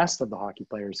the best of the hockey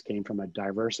players came from a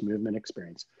diverse movement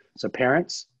experience. So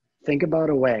parents, think about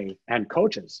a way, and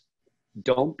coaches,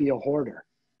 don't be a hoarder.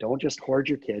 Don't just hoard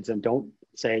your kids and don't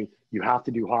say you have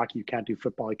to do hockey, you can't do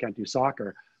football, you can't do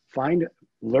soccer.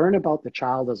 Learn about the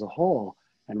child as a whole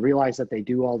and realize that they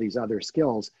do all these other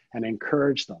skills and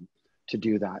encourage them to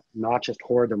do that, not just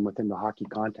hoard them within the hockey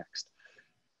context.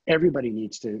 Everybody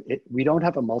needs to, we don't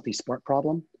have a multi-sport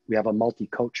problem, we have a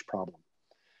multi-coach problem.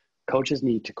 Coaches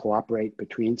need to cooperate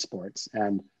between sports,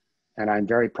 and I'm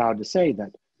very proud to say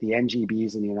that the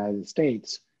NGBs in the United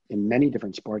States in many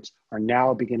different sports are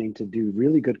now beginning to do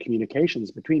really good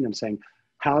communications between them, saying,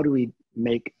 how do we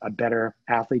make a better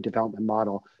athlete development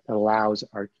model that allows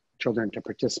our children to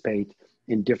participate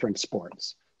in different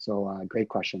sports? So great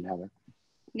question, Heather.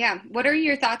 Yeah. What are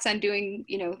your thoughts on doing,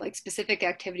 you know, like specific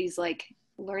activities like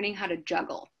learning how to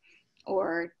juggle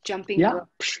or jumping? Yeah,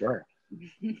 sure.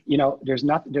 You know, there's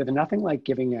nothing like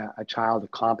giving a child a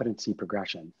competency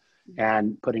progression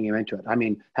and putting him into it. I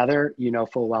mean, Heather, you know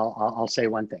full well, I'll say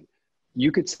one thing.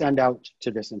 You could send out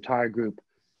to this entire group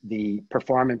the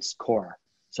performance core.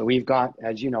 So we've got,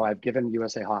 as you know, I've given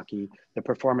USA Hockey the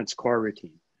performance core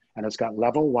routine, and it's got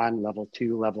level 1, level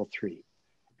 2, level 3.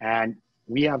 And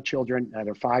we have children that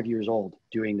are 5 years old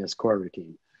doing this core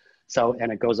routine. So,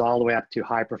 and it goes all the way up to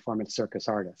high performance circus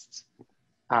artists.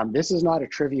 This is not a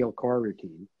trivial core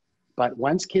routine, but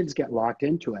once kids get locked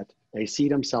into it, they see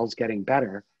themselves getting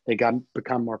better, they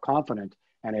become more confident,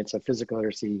 and it's a physical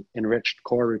literacy enriched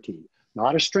core routine.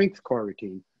 Not a strength core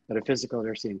routine, but a physical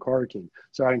literacy and core routine.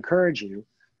 So I encourage you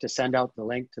to send out the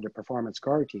link to the performance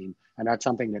core routine, and that's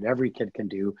something that every kid can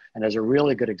do, and is a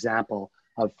really good example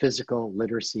of physical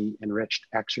literacy enriched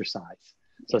exercise.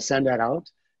 So send that out,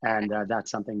 and that's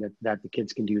something that the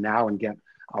kids can do now and get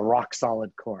a rock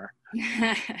solid core.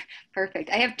 Perfect.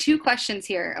 I have 2 questions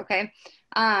here, okay?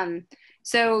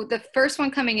 So the first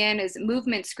one coming in is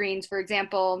movement screens. For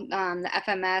example, the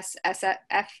FMS,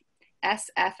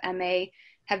 SFMA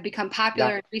have become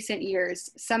popular in recent years.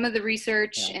 Some of the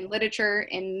research and literature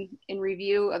in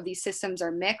review of these systems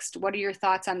are mixed. What are your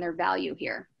thoughts on their value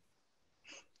here?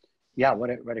 Yeah, what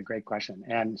a great question.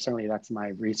 And certainly that's my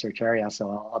research area, so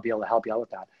I'll be able to help you out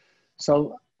with that.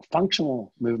 So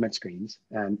functional movement screens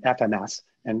and FMS,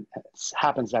 and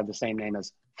happens to have the same name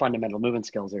as fundamental movement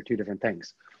skills, they're 2 different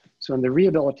things. So in the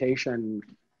rehabilitation,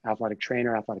 athletic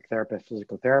trainer, athletic therapist,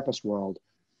 physical therapist world,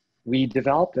 we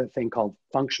developed a thing called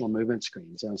functional movement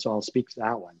screens. And so I'll speak to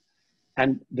that one.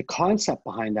 And the concept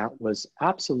behind that was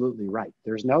absolutely right.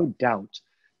 There's no doubt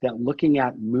that looking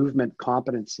at movement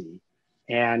competency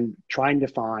and trying to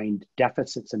find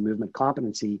deficits in movement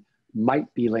competency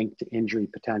might be linked to injury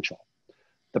potential.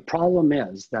 The problem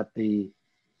is that the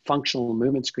functional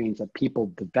movement screens that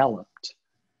people developed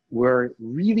were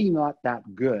really not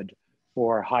that good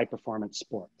for high performance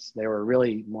sports. They were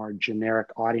really more generic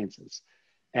audiences.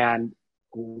 And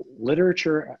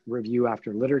literature review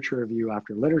after literature review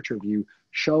after literature review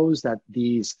shows that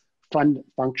these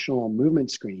functional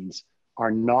movement screens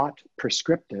are not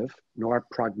prescriptive nor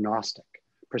prognostic.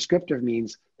 Prescriptive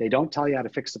means they don't tell you how to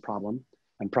fix the problem,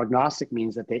 and prognostic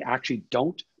means that they actually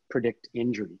don't predict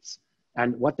injuries.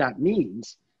 And what that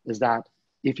means is that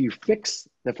if you fix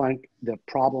the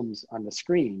problems on the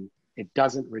screen, it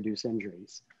doesn't reduce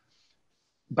injuries.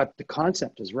 But the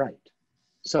concept is right.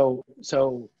 So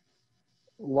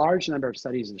large number of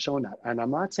studies have shown that, and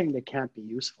I'm not saying they can't be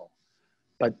useful,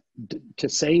 but to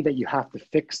say that you have to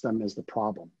fix them is the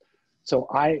problem. So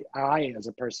I, as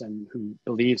a person who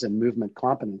believes in movement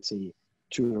competency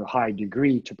to a high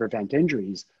degree to prevent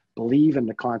injuries, believe in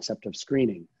the concept of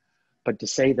screening. But to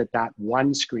say that that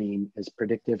one screen is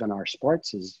predictive in our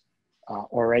sports is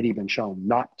already been shown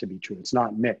not to be true. It's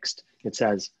not mixed. It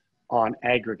says on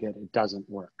aggregate, it doesn't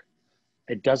work.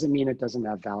 It doesn't mean it doesn't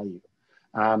have value.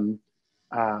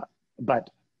 But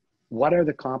what are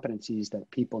the competencies that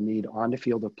people need on the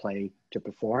field of play to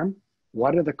perform?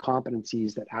 What are the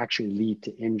competencies that actually lead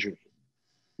to injury?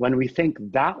 When we think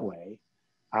that way,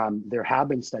 there have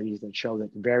been studies that show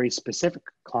that very specific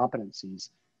competencies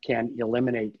can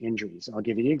eliminate injuries. I'll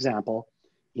give you the example.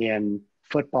 In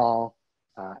football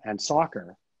and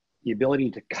soccer, the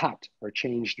ability to cut or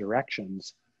change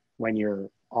directions when you're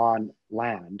on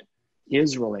land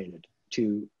is related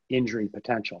to injury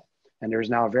potential. And there's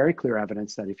now very clear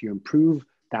evidence that if you improve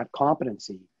that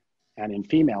competency, and in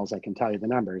females, I can tell you the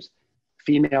numbers,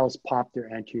 females pop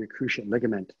their anterior cruciate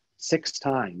ligament 6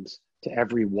 times to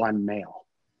every 1 male.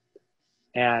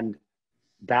 And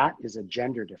that is a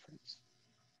gender difference.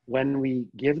 When we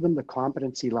give them the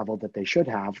competency level that they should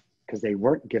have, because they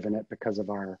weren't given it because of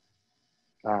our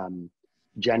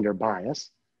gender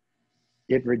bias,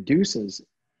 it reduces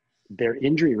their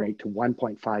injury rate to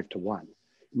 1.5 to 1,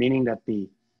 meaning that the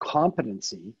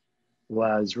competency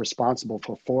was responsible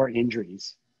for 4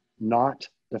 injuries, not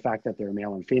the fact that they're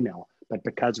male and female, but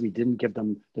because we didn't give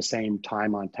them the same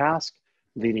time on task,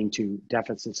 leading to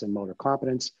deficits in motor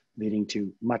competence, leading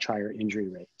to much higher injury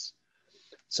rates.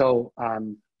 So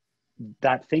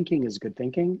that thinking is good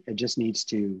thinking. It just needs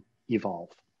to evolve.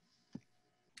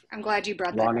 I'm glad you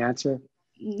brought that Long up. answer?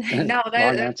 No,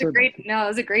 that's a great, no, that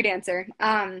was a great answer. We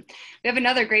have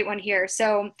another great one here.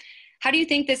 So how do you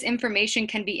think this information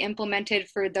can be implemented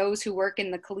for those who work in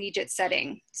the collegiate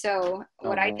setting? So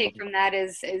what I take from that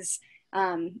is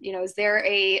you know, is there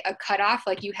a cutoff,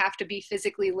 like you have to be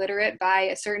physically literate by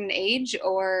a certain age,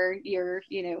 or you're,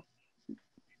 you know,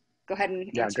 go ahead and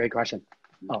answer. Yeah, great question.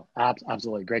 Oh,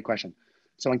 absolutely, great question.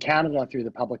 So in Canada, through the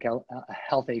Public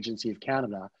Health Agency of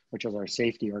Canada, which is our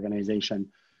safety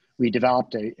organization, we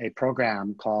developed a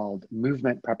program called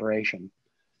movement preparation.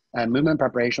 And movement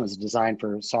preparation was designed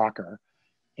for soccer,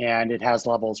 and it has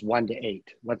levels 1 to 8.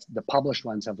 What's the published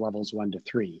ones have levels 1 to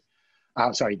 3.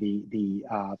 The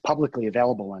publicly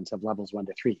available ones have levels 1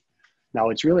 to 3. Now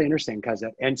it's really interesting because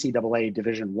at NCAA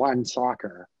Division I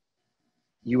soccer,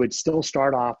 you would still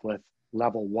start off with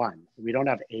level 1. We don't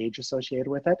have age associated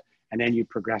with it, and then you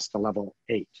progress to level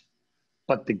 8.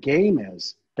 But the game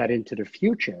is that into the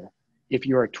future, if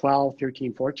you're a 12,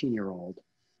 13, 14-year-old,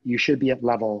 you should be at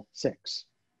level 6.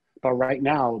 But right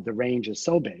now, the range is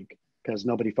so big, because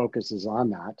nobody focuses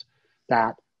on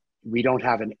that we don't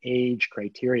have an age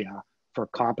criteria for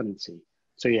competency.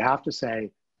 So you have to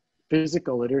say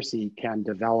physical literacy can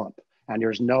develop, and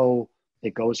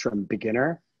it goes from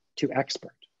beginner to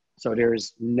expert. So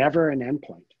there's never an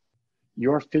endpoint.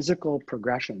 Your physical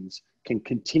progressions can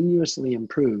continuously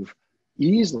improve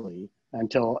easily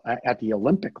until at the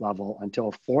Olympic level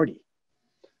until 40.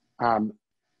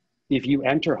 If you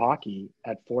enter hockey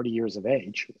at 40 years of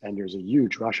age, and there's a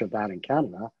huge rush of that in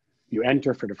Canada, you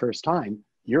enter for the first time,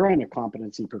 you're in a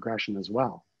competency progression as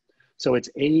well. So it's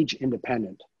age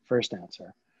independent, first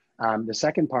answer. The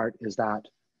second part is that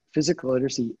physical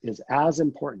literacy is as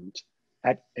important,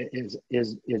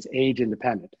 is age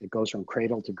independent. It goes from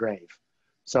cradle to grave.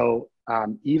 So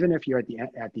even if you're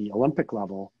at the Olympic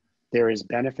level, there is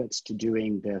benefits to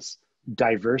doing this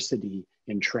diversity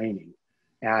in training.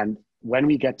 And when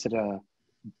we get to the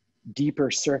deeper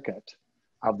circuit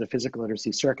of the physical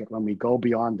literacy circuit, when we go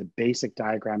beyond the basic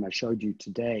diagram I showed you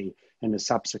today in the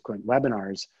subsequent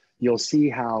webinars, you'll see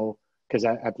how, because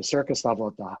at the circus level,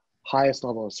 at the highest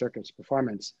level of circus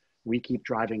performance, we keep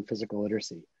driving physical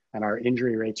literacy, and our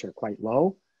injury rates are quite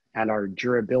low, and our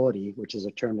durability, which is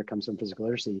a term that comes from physical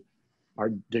literacy,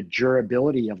 the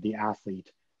durability of the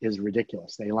athlete is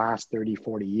ridiculous. They last 30,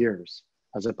 40 years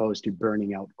as opposed to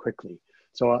burning out quickly.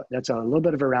 So that's a little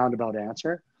bit of a roundabout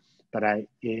answer, but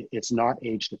it's not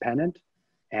age dependent,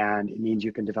 and it means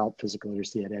you can develop physical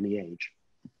literacy at any age.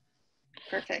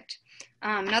 Perfect.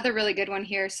 Another really good one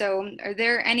here. So are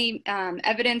there any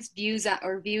evidence, views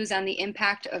on the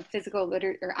impact of physical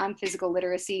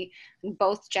literacy in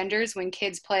both genders when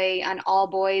kids play on all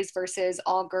boys versus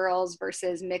all girls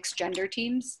versus mixed gender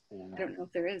teams? Yeah. I don't know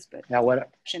if there is, but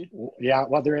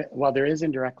there is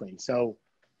indirectly. So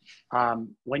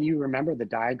when you remember the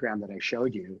diagram that I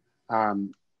showed you,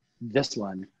 this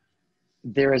one,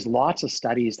 there is lots of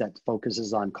studies that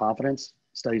focuses on confidence,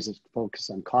 studies that focus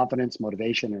on confidence,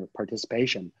 motivation, or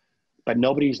participation, but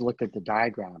nobody's looked at the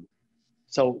diagram.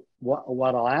 So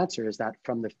what I'll answer is that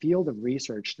from the field of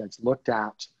research that's looked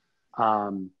at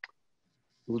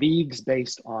leagues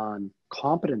based on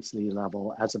competency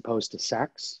level as opposed to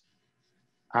sex,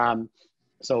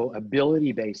 so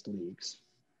ability-based leagues,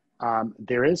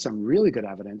 there is some really good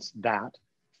evidence that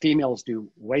females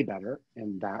do way better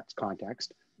in that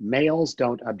context. Males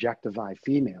don't objectify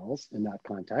females in that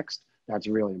context. That's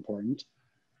really important.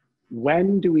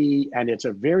 When do we, and it's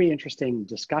a very interesting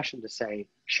discussion to say,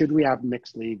 should we have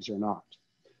mixed leagues or not?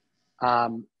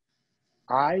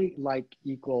 I like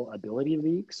equal ability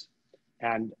leagues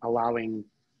and allowing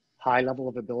high level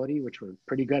of ability, which we're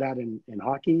pretty good at in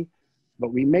hockey,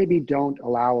 but we maybe don't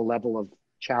allow a level of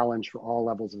challenge for all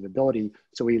levels of ability,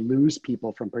 so we lose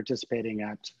people from participating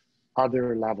at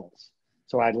other levels.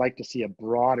 So I'd like to see a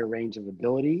broader range of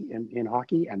ability in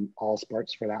hockey and all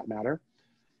sports for that matter.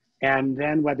 And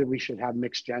then whether we should have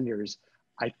mixed genders,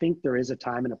 I think there is a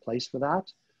time and a place for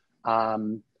that.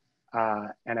 And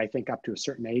I think up to a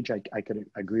certain age, I could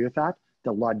agree with that.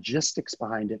 The logistics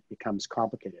behind it becomes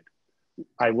complicated.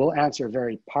 I will answer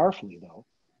very powerfully though.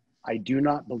 I do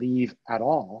not believe at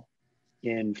all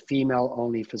in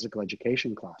female-only physical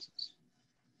education classes.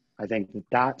 I think that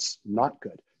that's not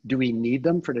good. Do we need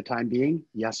them for the time being?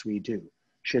 Yes, we do.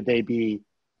 Should they be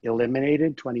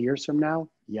eliminated 20 years from now?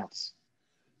 Yes.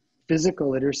 Physical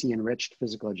literacy enriched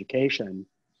physical education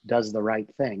does the right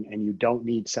thing, and you don't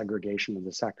need segregation of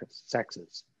the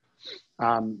sexes.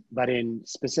 But in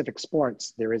specific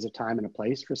sports, there is a time and a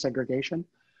place for segregation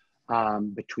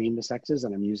between the sexes,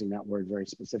 and I'm using that word very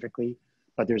specifically,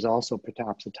 but there's also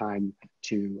perhaps a time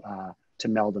to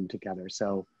meld them together.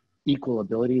 So equal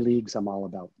ability leagues, I'm all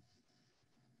about.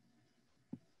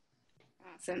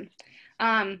 Awesome.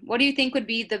 What do you think would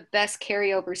be the best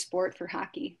carryover sport for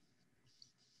hockey?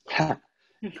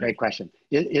 Great question.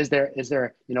 Is there,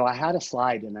 I had a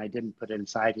slide and I didn't put it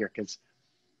inside here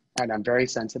and I'm very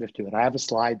sensitive to it. I have a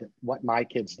slide that what my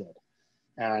kids did.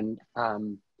 And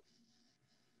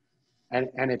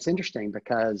it's interesting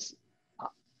because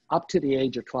up to the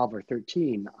age of 12 or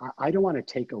 13, I don't want to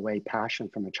take away passion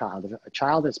from a child. If a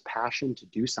child has passion to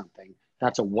do something,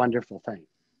 that's a wonderful thing.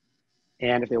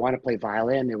 And if they want to play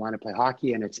violin, they want to play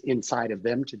hockey, and it's inside of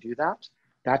them to do that,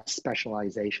 that's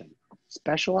specialization.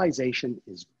 Specialization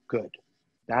is good.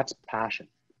 That's passion.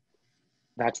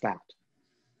 That's that.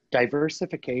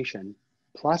 Diversification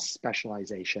plus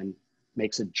specialization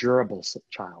makes a durable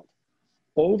child.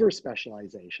 Over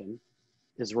specialization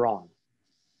is wrong.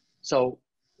 So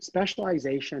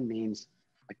specialization means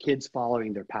a kid's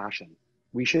following their passion.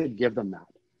 We should give them that.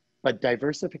 But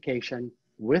diversification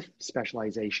with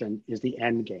specialization is the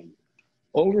end game.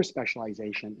 Over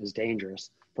specialization is dangerous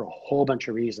for a whole bunch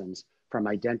of reasons, from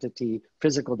identity,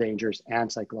 physical dangers,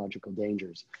 and psychological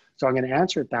dangers. So I'm going to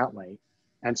answer it that way.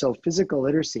 And so physical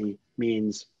literacy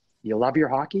means you love your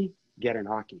hockey, get in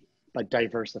hockey, but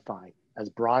diversify as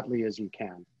broadly as you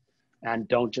can. And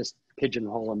don't just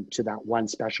pigeonhole them to that one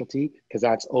specialty, because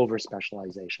that's over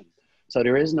specialization. So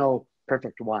there is no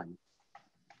perfect one.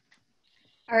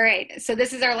 All right, so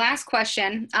this is our last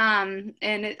question, and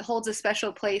it holds a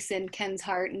special place in Ken's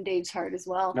heart and Dave's heart as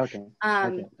well. Okay.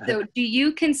 So do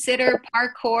you consider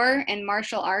parkour and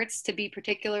martial arts to be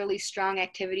particularly strong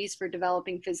activities for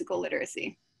developing physical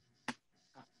literacy?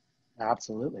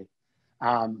 Absolutely.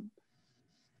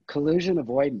 Collision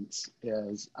avoidance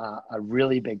is a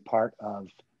really big part of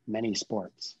many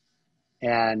sports.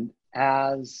 And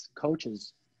as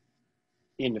coaches,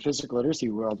 in the physical literacy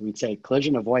world, we'd say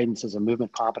collision avoidance is a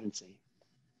movement competency.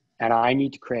 And I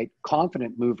need to create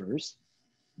confident movers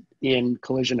in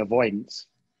collision avoidance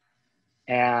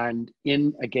and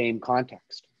in a game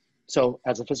context. So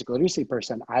as a physical literacy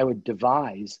person, I would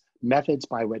devise methods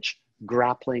by which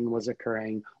grappling was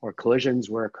occurring or collisions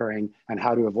were occurring and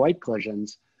how to avoid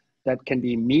collisions that can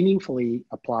be meaningfully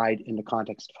applied in the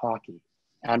context of hockey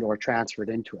and or transferred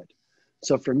into it.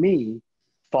 So for me,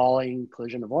 falling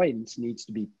collision avoidance needs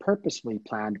to be purposefully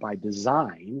planned by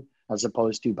design as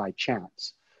opposed to by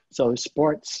chance. So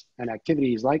sports and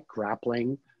activities like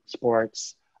grappling,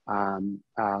 sports,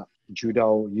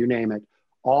 judo, you name it,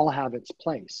 all have its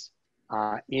place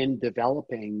in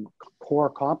developing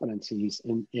core competencies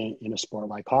in a sport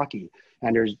like hockey.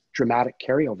 And there's dramatic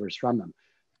carryovers from them.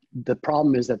 The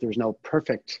problem is that there's no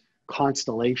perfect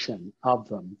constellation of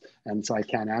them, and so I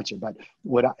can't answer. But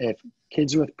if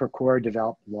kids with parkour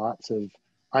develop lots of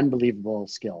unbelievable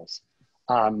skills?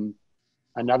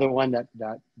 Another one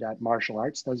that martial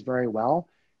arts does very well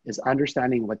is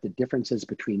understanding what the difference is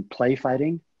between play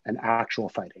fighting and actual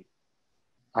fighting.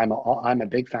 I'm a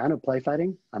big fan of play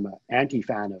fighting. I'm an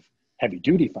anti-fan of heavy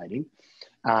duty fighting.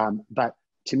 But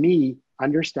to me,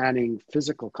 understanding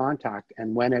physical contact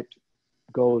and when it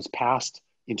goes past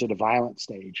into the violent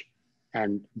stage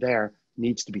and there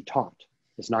needs to be taught.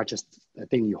 It's not just a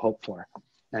thing you hope for.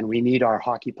 And we need our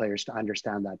hockey players to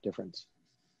understand that difference.